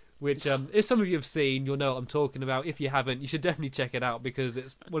Nether, which, if some of you have seen, you'll know what I'm talking about. If you haven't, you should definitely check it out because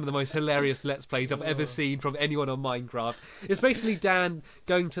it's one of the most hilarious Let's Plays I've ever seen from anyone on Minecraft. It's basically Dan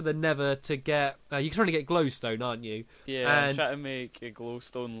going to the Nether to get... you're trying to get glowstone, aren't you? Yeah, I'm trying to make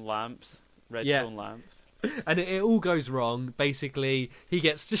glowstone lamps, redstone lamps. And it all goes wrong. Basically, he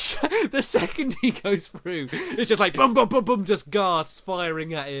gets to the second he goes through, it's just like boom, boom, boom, boom, just guards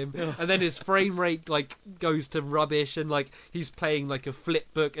firing at him, and then his frame rate like goes to rubbish, and like he's playing like a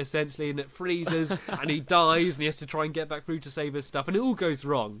flip book essentially, and it freezes, and he dies, and he has to try and get back through to save his stuff, and it all goes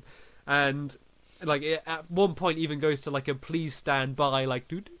wrong, and like it, at one point even goes to like a please stand by, like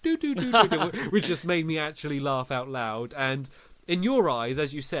do do do do do, which just made me actually laugh out loud. And in your eyes,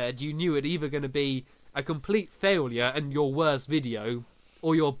 as you said, you knew it either going to be a complete failure and your worst video,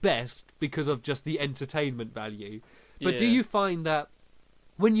 or your best because of just the entertainment value. But do you find that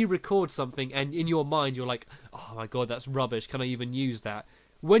when you record something and in your mind you're like, oh my god, that's rubbish, can I even use that?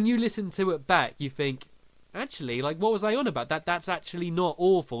 When you listen to it back, you think, actually, like, what was I on about? That's actually not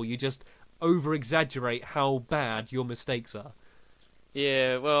awful. You just over-exaggerate how bad your mistakes are.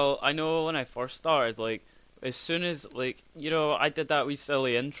 Yeah, well, I know when I first started, like, as soon as, like, you know, I did that wee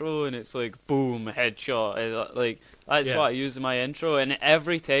silly intro, and it's like, boom, headshot. Like, that's what I use in my intro, and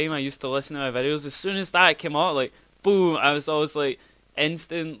every time I used to listen to my videos, as soon as that came out, like, boom, I was always, like,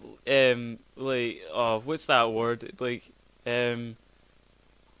 instant, like, oh, what's that word? Like,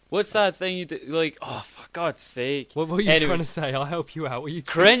 What's that thing you do? Like, oh, for God's sake. What were you trying to say? I'll help you out.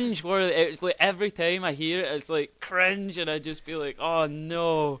 Cringe, where it's like every time I hear it, it's like cringe, and I just be like, oh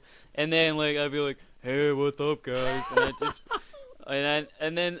no. And then like I'd be like, hey, what's up, guys? And I just,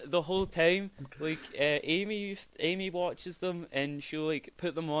 and then the whole time, like Amy watches them, and she'll like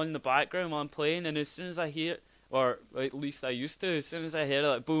put them on in the background while I'm playing, and as soon as I hear, or at least I used to, as soon as I hear it,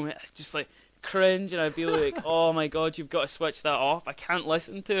 like boom, it just like cringe, and I'd be like, oh my God, you've got to switch that off. I can't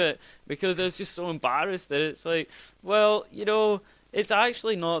listen to it because I was just so embarrassed that it's like, well, you know, it's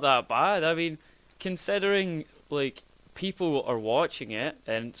actually not that bad. I mean, considering like people are watching it,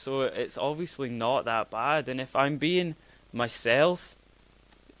 and so it's obviously not that bad. And if I'm being myself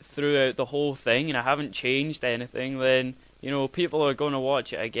throughout the whole thing and I haven't changed anything, then you know people are going to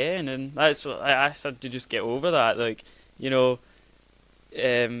watch it again, and that's what I had to just get over that. Like, you know,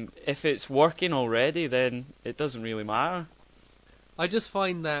 if it's working already, then it doesn't really matter. I just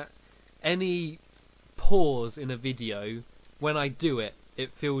find that any pause in a video, when I do it,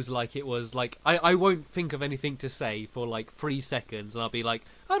 it feels like it was like I won't think of anything to say for like 3 seconds, and I'll be like,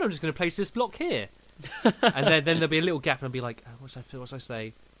 oh, I'm just going to place this block here, and then there'll be a little gap, and I'll be like, oh, what should I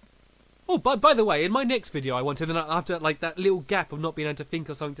say? Oh, by the way, in my next video I wanted, then after like that little gap of not being able to think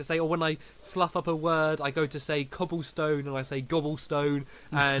of something to say, or when I fluff up a word, I go to say cobblestone and I say gobblestone,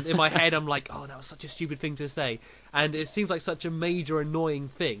 and in my head I'm like, oh, that was such a stupid thing to say, and it seems like such a major annoying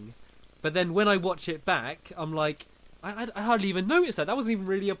thing, but then when I watch it back, I'm like, I hardly even noticed that. That wasn't even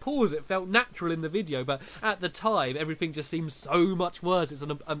really a pause. It felt natural in the video, but at the time, everything just seems so much worse. It's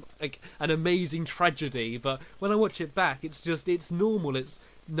an amazing tragedy, but when I watch it back, it's normal.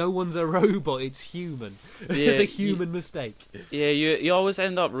 No one's a robot. It's human. Yeah, it's a human mistake. Yeah, you always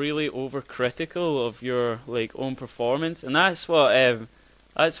end up really overcritical of your like own performance, and that's what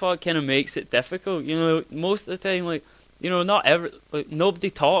kind of makes it difficult. You know, most of the time, like, you know,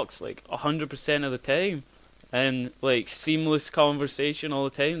 nobody talks like 100% of the time. And like seamless conversation all the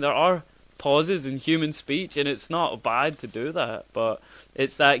time. There are pauses in human speech, and it's not bad to do that. But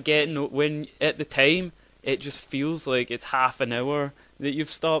it's that when at the time it just feels like it's half an hour that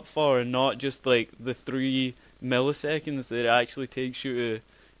you've stopped for, and not just like the 3 milliseconds that it actually takes you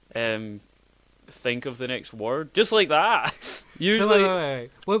to think of the next word. Just like that. Usually, so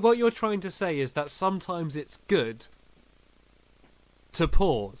wait. What you're trying to say is that sometimes it's good to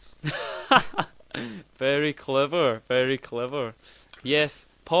pause. Very clever, very clever. Yes,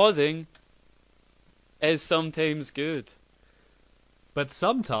 pausing is sometimes good. But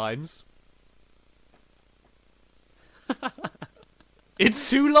sometimes it's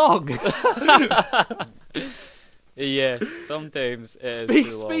too long. Yes, sometimes it is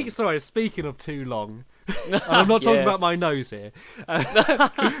too long. Speaking of too long, I'm not talking about my nose here.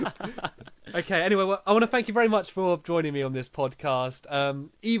 Okay, anyway, well, I want to thank you very much for joining me on this podcast.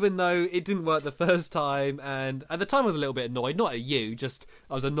 Even though it didn't work the first time, and at the time I was a little bit annoyed, not at you, just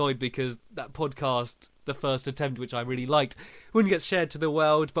I was annoyed because that podcast, the first attempt, which I really liked, wouldn't get shared to the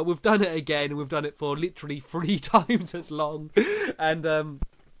world, but we've done it again, and we've done it for literally 3 times as long. And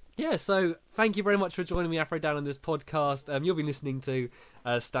yeah, so thank you very much for joining me, Afro Dan, on this podcast. You'll be listening to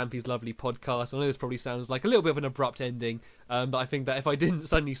Stampy's lovely podcast. I know this probably sounds like a little bit of an abrupt ending, but I think that if I didn't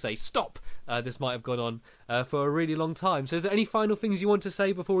suddenly say stop, this might have gone on for a really long time. So is there any final things you want to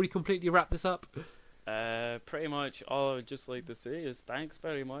say before we completely wrap this up? Pretty much all I would just like to say is thanks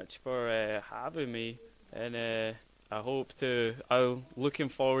very much for having me, and I'm looking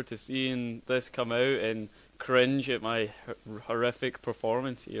forward to seeing this come out and cringe at my horrific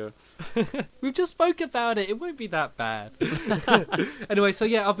performance here. We've just spoke about it. It won't be that bad. Anyway, so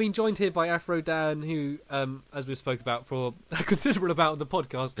yeah, I've been joined here by Afro Dan, who, as we spoke about for a considerable amount of the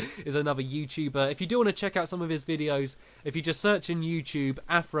podcast, is another YouTuber. If you do want to check out some of his videos, if you just search in YouTube,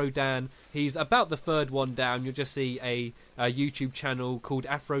 Afro Dan, he's about the 3rd one down. You'll just see a YouTube channel called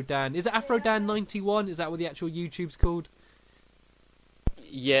Afro Dan. Is it Afro Dan 91? Is that what the actual YouTube's called?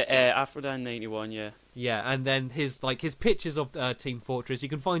 Yeah, Afro Dan 91, yeah. Yeah, and then his pictures of Team Fortress, you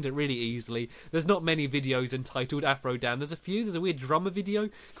can find it really easily. There's not many videos entitled Afro Dan. There's a few. There's a weird drummer video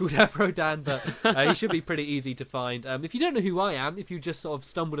called Afro Dan, but he should be pretty easy to find. If you don't know who I am, if you just sort of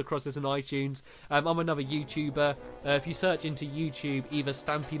stumbled across this on iTunes, I'm another YouTuber. If you search into YouTube, either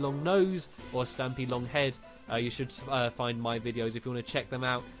Stampylongnose or Stampylonghead, you should find my videos if you want to check them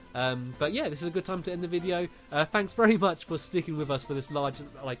out. But yeah, this is a good time to end the video. Thanks very much for sticking with us for this large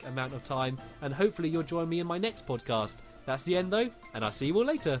amount of time, and hopefully you'll join me in my next podcast. That's the end though, and I'll see you all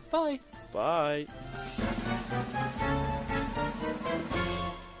later. Bye. Bye.